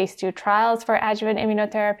ongoing phase 2 trials for adjuvant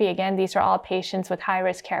immunotherapy. Again, these are all patients with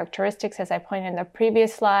high-risk characteristics, as I pointed in the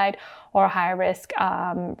previous slide, or high-risk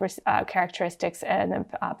characteristics and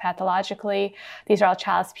pathologically. These are all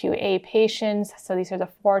Child-Pugh A patients. So these are the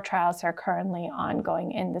 4 trials that are currently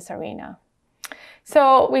ongoing in this arena.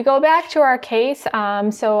 So we go back to our case.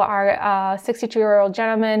 So our 62-year-old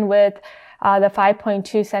gentleman with the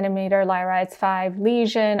 5.2 centimeter LYRIDES 5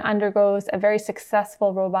 lesion undergoes a very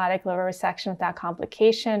successful robotic liver resection without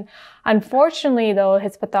complication. Unfortunately, though,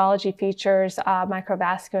 his pathology features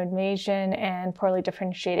microvascular invasion and poorly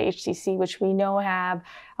differentiated HCC, which we know have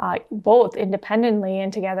both independently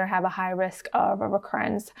and together have a high risk of a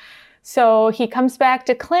recurrence. So he comes back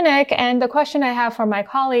to clinic, and the question I have for my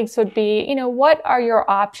colleagues would be, what are your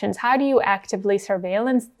options? How do you actively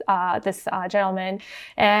surveillance this gentleman?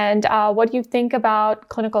 And what do you think about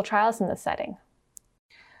clinical trials in this setting?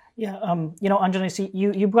 Yeah, Anjali,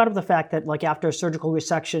 you brought up the fact that after surgical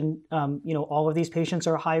resection, all of these patients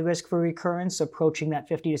are high risk for recurrence, approaching that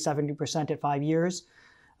 50 to 70% at 5 years.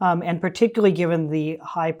 And particularly given the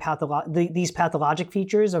high these pathologic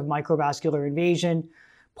features of microvascular invasion,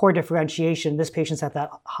 poor differentiation, this patient's at that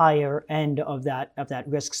higher end of that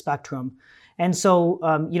risk spectrum. And so,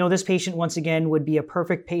 this patient, once again, would be a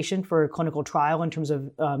perfect patient for a clinical trial in terms of,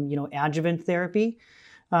 adjuvant therapy,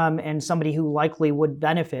 and somebody who likely would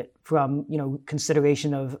benefit from,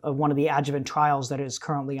 consideration of one of the adjuvant trials that is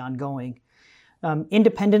currently ongoing.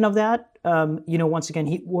 Independent of that, once again,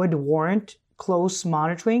 he would warrant close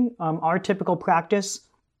monitoring. Our typical practice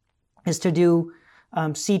is to do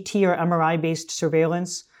CT or MRI-based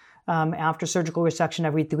surveillance after surgical resection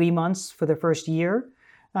every 3 months for the first year.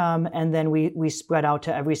 And then we spread out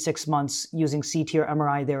to every 6 months using CT or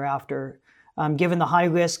MRI thereafter. Given the high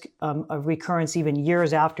risk of recurrence even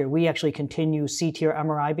years after, we actually continue CT or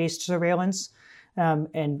MRI-based surveillance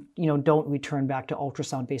and don't return back to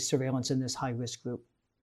ultrasound-based surveillance in this high-risk group.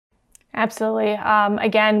 Absolutely.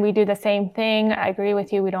 Again, we do the same thing. I agree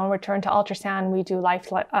with you. We don't return to ultrasound. We do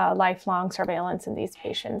lifelong surveillance in these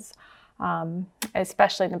patients,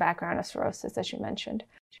 especially in the background of cirrhosis, as you mentioned.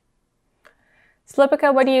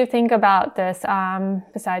 Slipika, what do you think about this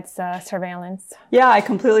besides surveillance? Yeah, I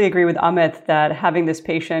completely agree with Amit that having this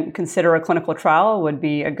patient consider a clinical trial would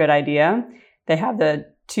be a good idea. They have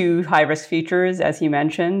the 2 high-risk features, as he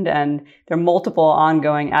mentioned, and there are multiple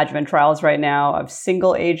ongoing adjuvant trials right now of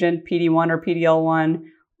single agent PD-1 or PD-L1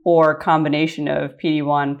 or combination of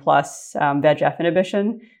PD-1 plus VEGF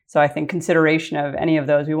inhibition. So I think consideration of any of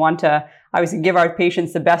those, we want to obviously give our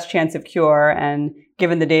patients the best chance of cure, and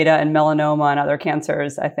given the data in melanoma and other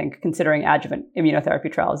cancers, I think considering adjuvant immunotherapy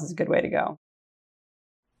trials is a good way to go.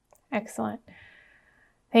 Excellent.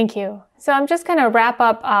 Thank you. So I'm just going to wrap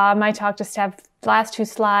up my talk, just to have last 2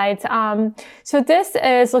 slides. So this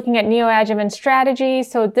is looking at neoadjuvant strategy.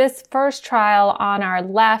 So this first trial on our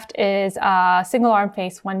left is a single-arm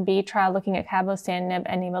phase 1b trial looking at cabozantinib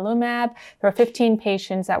and nivolumab. There were 15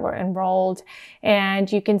 patients that were enrolled.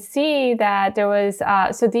 And you can see that there was,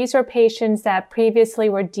 so these were patients that previously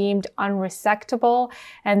were deemed unresectable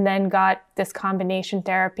and then got this combination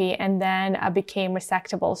therapy and then became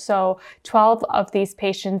resectable. So 12 of these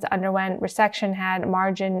patients underwent resection, had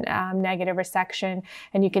margin negative resection.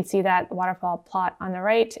 And you can see that waterfall plot on the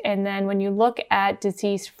right. And then when you look at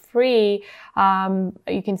disease-free,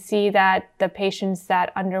 you can see that the patients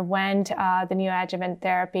that underwent the neoadjuvant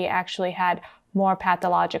therapy actually had more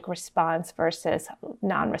pathologic response versus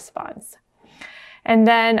non-response. And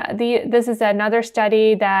then this is another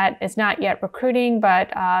study that is not yet recruiting, but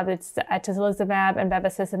it's atezolizumab and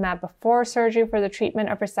bevacizumab before surgery for the treatment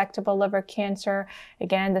of resectable liver cancer.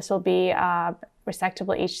 Again, this will be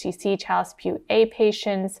resectable HCC Child-Pugh-A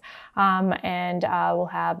patients, and we'll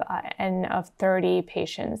have an N of 30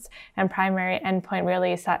 patients. And primary endpoint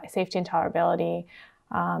really is safety and tolerability.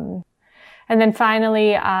 And then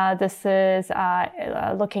finally, this is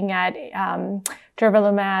looking at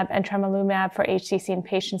durvalumab and tremelimumab for HCC in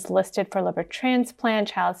patients listed for liver transplant,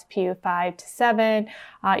 Child-Pugh 5 to 7,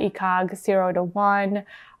 ECOG 0 to 1.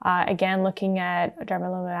 Again, looking at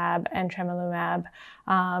durvalumab and tremelimumab,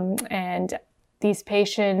 and these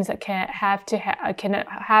patients can have to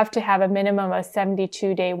have a minimum of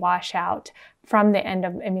 72-day washout from the end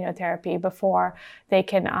of immunotherapy before they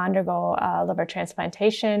can undergo liver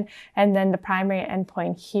transplantation. And then the primary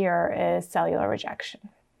endpoint here is cellular rejection.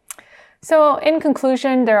 So in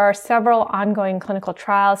conclusion, there are several ongoing clinical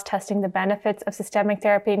trials testing the benefits of systemic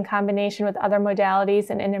therapy in combination with other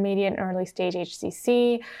modalities in intermediate and early stage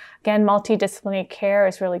HCC. Again, multidisciplinary care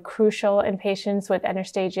is really crucial in patients with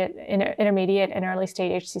intermediate and early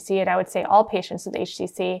stage HCC, and I would say all patients with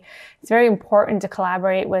HCC. It's very important to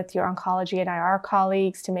collaborate with your oncology and IR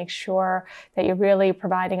colleagues to make sure that you're really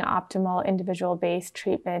providing optimal individual-based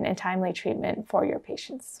treatment and timely treatment for your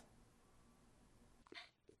patients.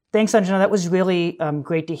 Thanks, Anjana. That was really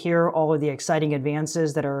great to hear all of the exciting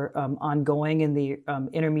advances that are ongoing in the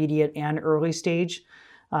intermediate and early stage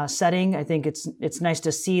setting. I think it's nice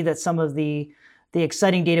to see that some of the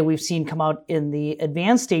exciting data we've seen come out in the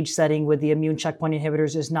advanced stage setting with the immune checkpoint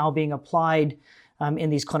inhibitors is now being applied in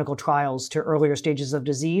these clinical trials to earlier stages of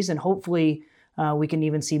disease, and hopefully we can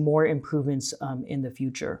even see more improvements in the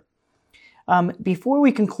future. Before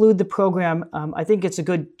we conclude the program, I think it's a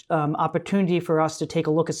good opportunity for us to take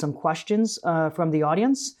a look at some questions from the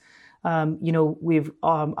audience. We've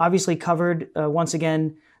obviously covered, once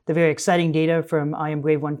again, the very exciting data from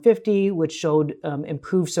IM-Brave 150, which showed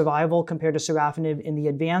improved survival compared to sorafenib in the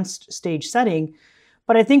advanced stage setting.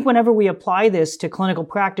 But I think whenever we apply this to clinical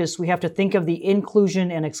practice, we have to think of the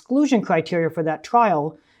inclusion and exclusion criteria for that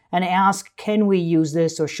trial and ask, can we use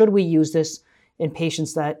this or should we use this in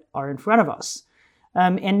patients that are in front of us?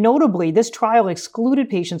 And notably, this trial excluded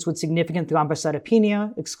patients with significant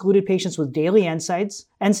thrombocytopenia, excluded patients with daily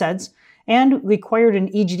NSAIDs, and required an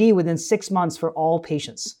EGD within 6 months for all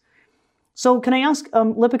patients. So can I ask,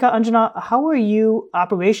 Lipika, Anjana, how are you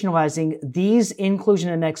operationalizing these inclusion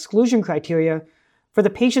and exclusion criteria for the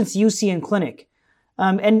patients you see in clinic?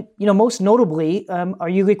 And most notably, are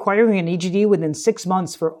you requiring an EGD within 6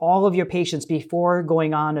 months for all of your patients before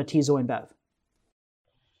going on atezo and bev?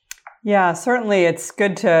 Yeah, certainly it's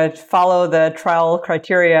good to follow the trial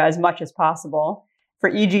criteria as much as possible. For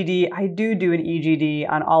EGD, I do an EGD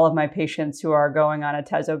on all of my patients who are going on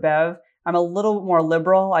atezo-bev. I'm a little more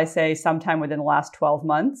liberal. I say sometime within the last 12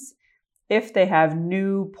 months. If they have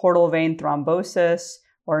new portal vein thrombosis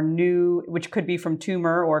or new, which could be from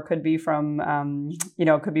tumor or could be from,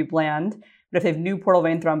 it could be bland. But if they have new portal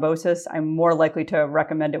vein thrombosis, I'm more likely to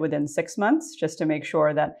recommend it within 6 months, just to make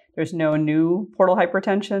sure that there's no new portal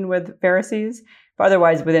hypertension with varices. But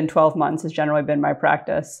otherwise, within 12 months has generally been my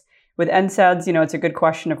practice. With NSAIDs, it's a good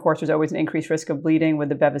question. Of course, there's always an increased risk of bleeding with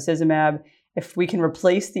the bevacizumab. If we can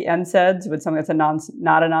replace the NSAIDs with something that's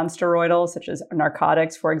not a non-steroidal, such as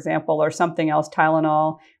narcotics, for example, or something else,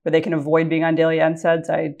 Tylenol, where they can avoid being on daily NSAIDs,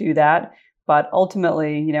 I do that. But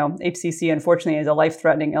ultimately, HCC, unfortunately, is a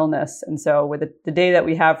life-threatening illness. And so with the data that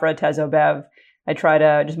we have for atezo-bev, I try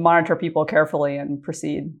to just monitor people carefully and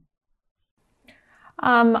proceed.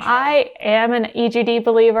 I am an EGD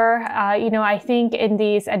believer. I think in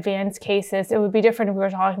these advanced cases, it would be different if we were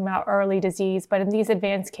talking about early disease, but in these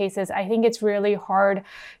advanced cases, I think it's really hard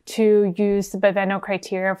to use the Baveno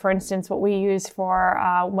criteria. For instance, what we use for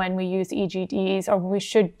when we use EGDs, or we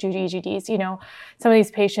should do EGDs. Some of these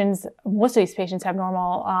patients, most of these patients have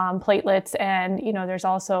normal platelets, and there's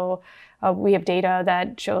also we have data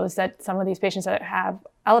that shows that some of these patients that have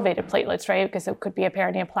elevated platelets, right? Because it could be a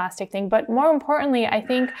paraneoplastic thing. But more importantly, I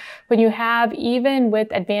think when you have, even with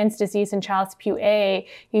advanced disease in Child-Pugh-A,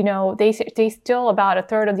 they still, about a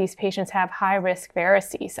third of these patients have high risk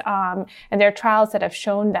varices. And there are trials that have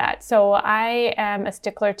shown that. So I am a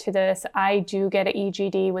stickler to this. I do get an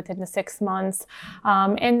EGD within the 6 months.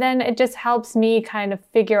 And then it just helps me kind of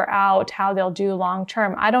figure out how they'll do long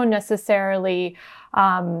term. I don't necessarily,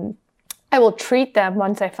 I will treat them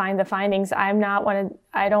once I find the findings. I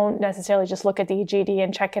don't necessarily just look at the EGD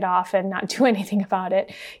and check it off and not do anything about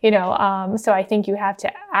it. So I think you have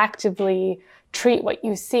to actively treat what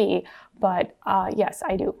you see. But yes,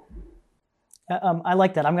 I do. I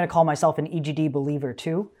like that. I'm going to call myself an EGD believer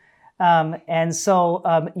too. And so,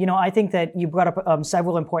 I think that you brought up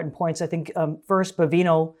several important points. I think first,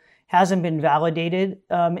 Baveno hasn't been validated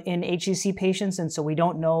in HCC patients, and so we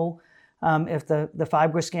don't know if the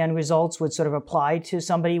FibroScan results would sort of apply to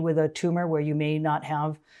somebody with a tumor where you may not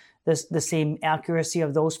have the same accuracy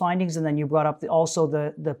of those findings. And then you brought up also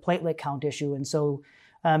the platelet count issue, and so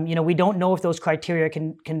we don't know if those criteria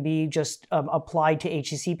can be just applied to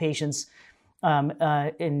HCC patients.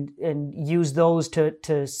 And use those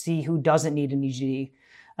to see who doesn't need an EGD.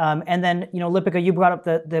 And then, Lipika, you brought up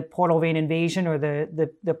the portal vein invasion or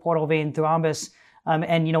the portal vein thrombus.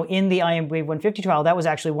 And in the I Am Brave 150 trial, that was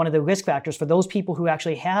actually one of the risk factors for those people who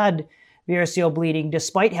actually had variceal bleeding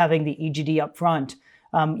despite having the EGD up front.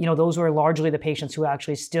 Those were largely the patients who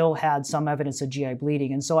actually still had some evidence of GI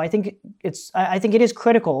bleeding. And so I think it is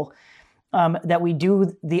critical that we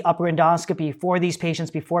do the upper endoscopy for these patients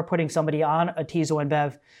before putting somebody on atezo and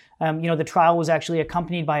bev. The trial was actually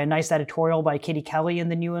accompanied by a nice editorial by Katie Kelly in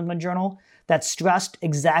the New England Journal that stressed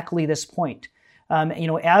exactly this point.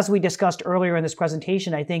 As we discussed earlier in this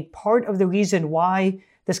presentation, I think part of the reason why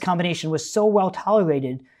this combination was so well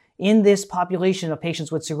tolerated in this population of patients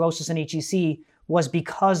with cirrhosis and HCC was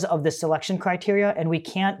because of the selection criteria, and we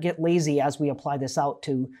can't get lazy as we apply this out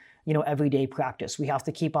to everyday practice. We have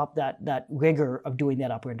to keep up that rigor of doing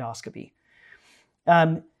that upper endoscopy.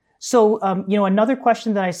 Another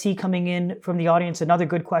question that I see coming in from the audience, another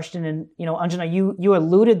good question, and Anjana, you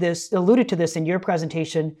alluded to this in your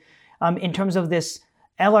presentation in terms of this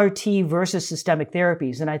LRT versus systemic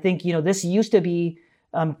therapies. And I think this used to be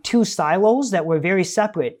two silos that were very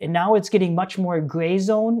separate, and now it's getting much more gray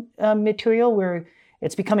zone material where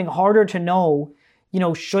it's becoming harder to know.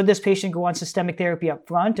 Should this patient go on systemic therapy up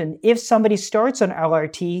front? And if somebody starts on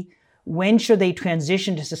LRT, when should they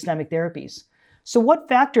transition to systemic therapies? So what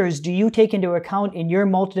factors do you take into account in your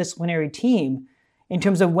multidisciplinary team in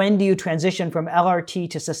terms of when do you transition from LRT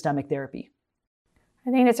to systemic therapy?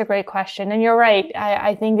 I think that's a great question. And you're right.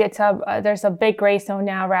 I think there's a big gray zone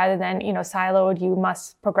now rather than, siloed. You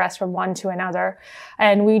must progress from one to another.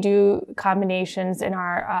 And we do combinations in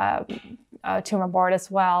our tumor board as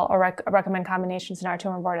well, or recommend combinations in our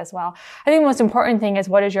tumor board as well. I think the most important thing is,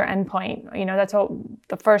 what is your endpoint? That's what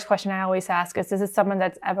the first question I always ask is this someone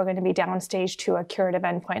that's ever going to be downstage to a curative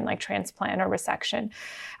endpoint like transplant or resection?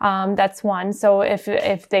 That's one. So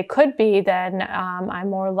if they could be, then I'm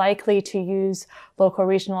more likely to use local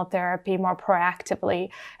regional therapy more proactively,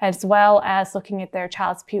 as well as looking at their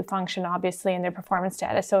Child-Pugh function, obviously, and their performance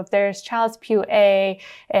status. So if there's Child-Pugh A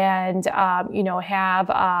and,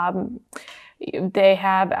 they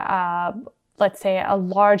have, let's say, a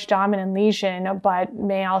large dominant lesion, but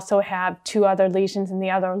may also have two other lesions in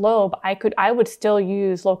the other lobe, I would still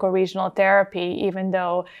use local regional therapy, even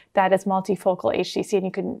though that is multifocal HCC, and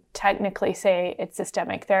you can technically say it's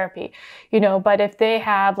systemic therapy, but if they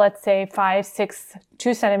have, let's say, 5, 6,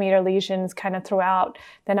 2-centimeter lesions kind of throughout,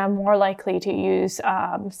 then I'm more likely to use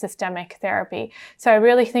systemic therapy. So I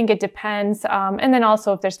really think it depends. And then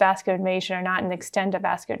also if there's vascular invasion or not, and the extent of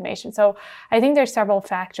vascular invasion. So I think there's several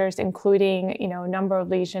factors, including, number of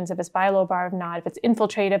lesions, if it's bilobar or not, if it's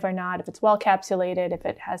infiltrative or not, if it's well capsulated, if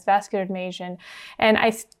it has vascular invasion. And I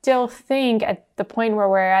still think at the point where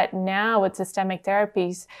we're at now with systemic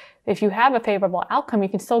therapies, if you have a favorable outcome, you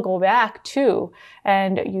can still go back to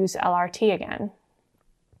and use LRT again,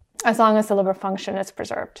 as long as the liver function is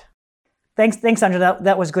preserved. Thanks, Andrea.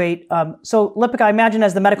 That was great. So, Lipika, I imagine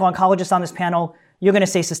as the medical oncologist on this panel, you're going to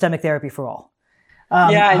say systemic therapy for all.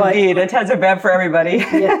 Indeed, atezo-bev for everybody.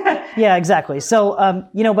 yeah, exactly. So,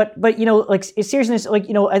 seriousness, I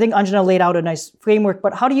think Anjana laid out a nice framework.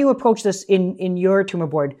 But how do you approach this in your tumor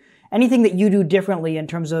board? Anything that you do differently in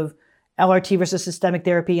terms of LRT versus systemic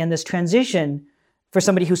therapy and this transition for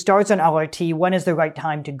somebody who starts on LRT? When is the right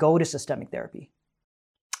time to go to systemic therapy?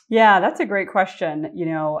 Yeah, that's a great question.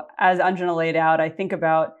 As Anjana laid out, I think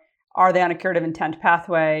about, are they on a curative intent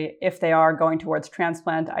pathway? If they are going towards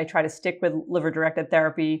transplant, I try to stick with liver-directed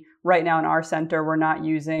therapy. Right now in our center, we're not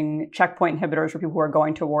using checkpoint inhibitors for people who are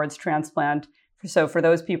going towards transplant. So for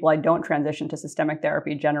those people, I don't transition to systemic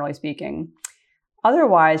therapy, generally speaking.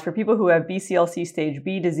 Otherwise, for people who have BCLC stage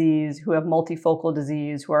B disease, who have multifocal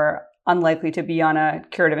disease, who are unlikely to be on a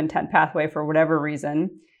curative intent pathway for whatever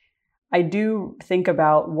reason, I do think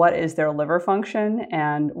about what is their liver function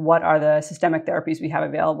and what are the systemic therapies we have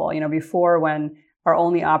available. Before, when our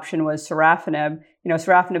only option was sorafenib,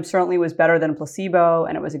 sorafenib certainly was better than placebo,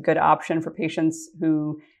 and it was a good option for patients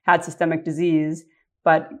who had systemic disease.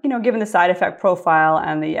 But, given the side effect profile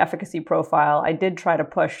and the efficacy profile, I did try to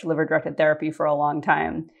push liver-directed therapy for a long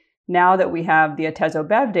time. Now that we have the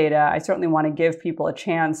atezo-bev data, I certainly want to give people a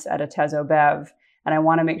chance at atezo-bev, and I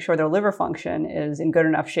want to make sure their liver function is in good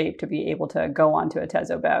enough shape to be able to go on to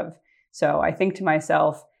atezo-bev. So I think to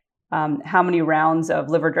myself, how many rounds of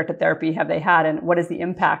liver-directed therapy have they had, and what is the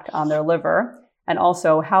impact on their liver? And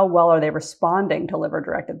also, how well are they responding to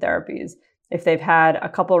liver-directed therapies? If they've had a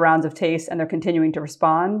couple rounds of TACE and they're continuing to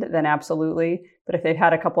respond, then absolutely. But if they've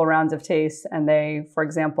had a couple rounds of TACE and they, for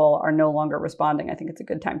example, are no longer responding, I think it's a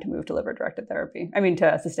good time to move to liver-directed therapy.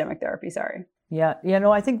 To systemic therapy, sorry. Yeah,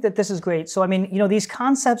 no, I think that this is great. So, these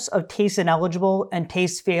concepts of TACE ineligible and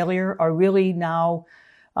TACE failure are really now,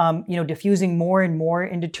 diffusing more and more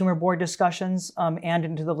into tumor board discussions and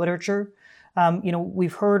into the literature.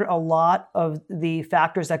 We've heard a lot of the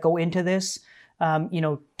factors that go into this.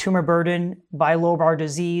 Tumor burden, bilobar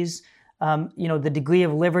disease, the degree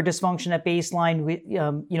of liver dysfunction at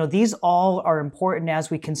baseline. These all are important as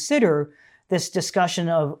we consider this discussion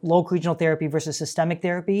of local regional therapy versus systemic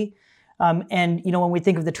therapy. When we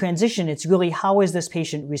think of the transition, it's really how is this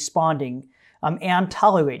patient responding and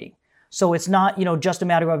tolerating. So it's not, just a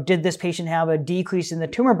matter of did this patient have a decrease in the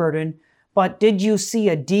tumor burden, but did you see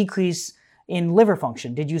a decrease in liver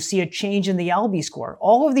function? Did you see a change in the ALB score?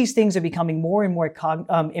 All of these things are becoming more and more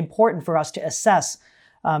important for us to assess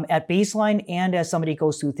at baseline and as somebody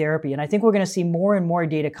goes through therapy. And I think we're going to see more and more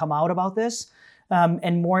data come out about this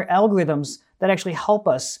and more algorithms that actually help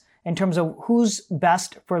us in terms of who's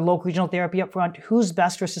best for local regional therapy up front, who's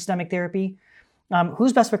best for systemic therapy,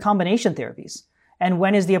 who's best for combination therapies, and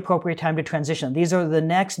when is the appropriate time to transition. These are the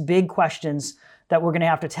next big questions that we're going to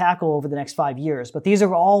have to tackle over the next 5 years. But these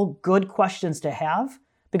are all good questions to have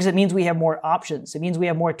because it means we have more options. It means we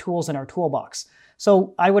have more tools in our toolbox.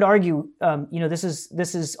 So I would argue, this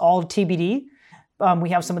is all TBD. We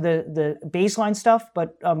have some of the baseline stuff,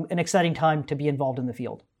 but an exciting time to be involved in the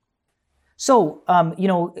field. So,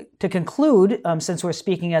 to conclude, since we're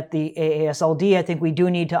speaking at the AASLD, I think we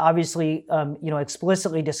do need to obviously,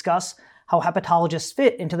 explicitly discuss how hepatologists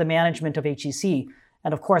fit into the management of HCC.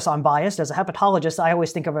 And of course, I'm biased. As a hepatologist, I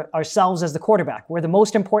always think of ourselves as the quarterback. We're the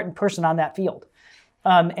most important person on that field.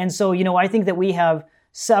 And so, I think that we have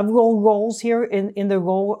several roles here in the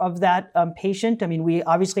role of that patient. We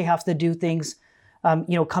obviously have to do things,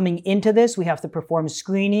 coming into this. We have to perform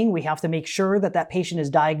screening. We have to make sure that that patient is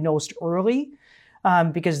diagnosed early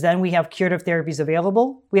because then we have curative therapies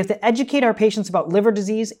available. We have to educate our patients about liver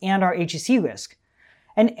disease and our HCC risk.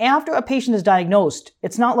 And after a patient is diagnosed,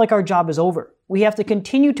 it's not like our job is over. We have to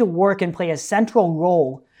continue to work and play a central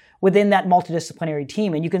role within that multidisciplinary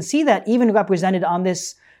team. And you can see that even represented on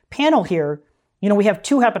this panel here. We have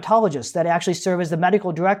 2 hepatologists that actually serve as the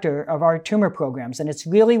medical director of our tumor programs. And it's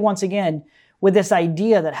really, once again, with this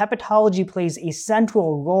idea that hepatology plays a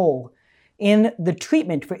central role in the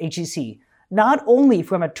treatment for HCC, not only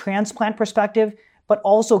from a transplant perspective, but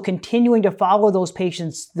also continuing to follow those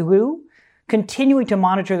patients through, continuing to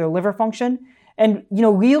monitor their liver function, and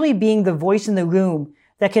really being the voice in the room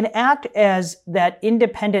that can act as that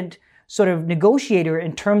independent sort of negotiator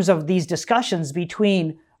in terms of these discussions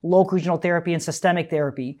between local regional therapy and systemic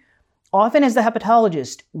therapy. Often as the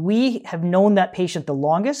hepatologist, we have known that patient the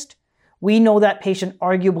longest, we know that patient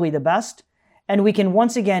arguably the best, and we can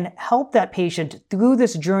once again help that patient through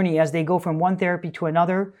this journey as they go from one therapy to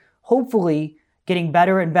another, hopefully getting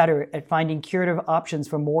better and better at finding curative options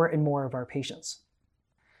for more and more of our patients.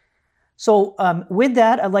 So with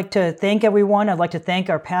that, I'd like to thank everyone. I'd like to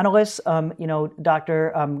thank our panelists,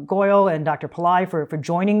 Dr. Goyal and Dr. Pillai for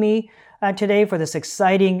joining me today for this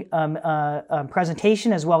exciting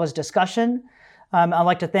presentation as well as discussion. I'd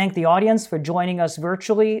like to thank the audience for joining us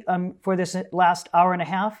virtually for this last hour and a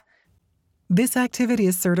half. This activity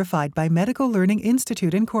is certified by Medical Learning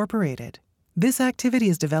Institute, Incorporated. This activity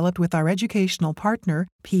is developed with our educational partner,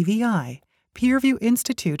 PVI, Peerview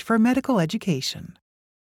Institute for Medical Education.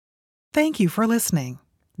 Thank you for listening.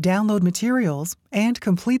 Download materials and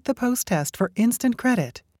complete the post-test for instant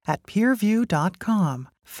credit at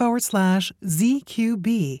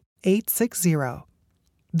peerview.com/ZQB860.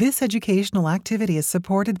 This educational activity is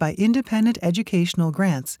supported by independent educational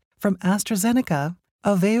grants from AstraZeneca,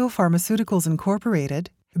 Aveo Pharmaceuticals Incorporated,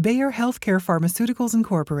 Bayer Healthcare Pharmaceuticals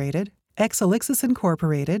Incorporated, Exelixis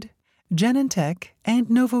Incorporated, Genentech, and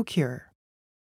Novocure.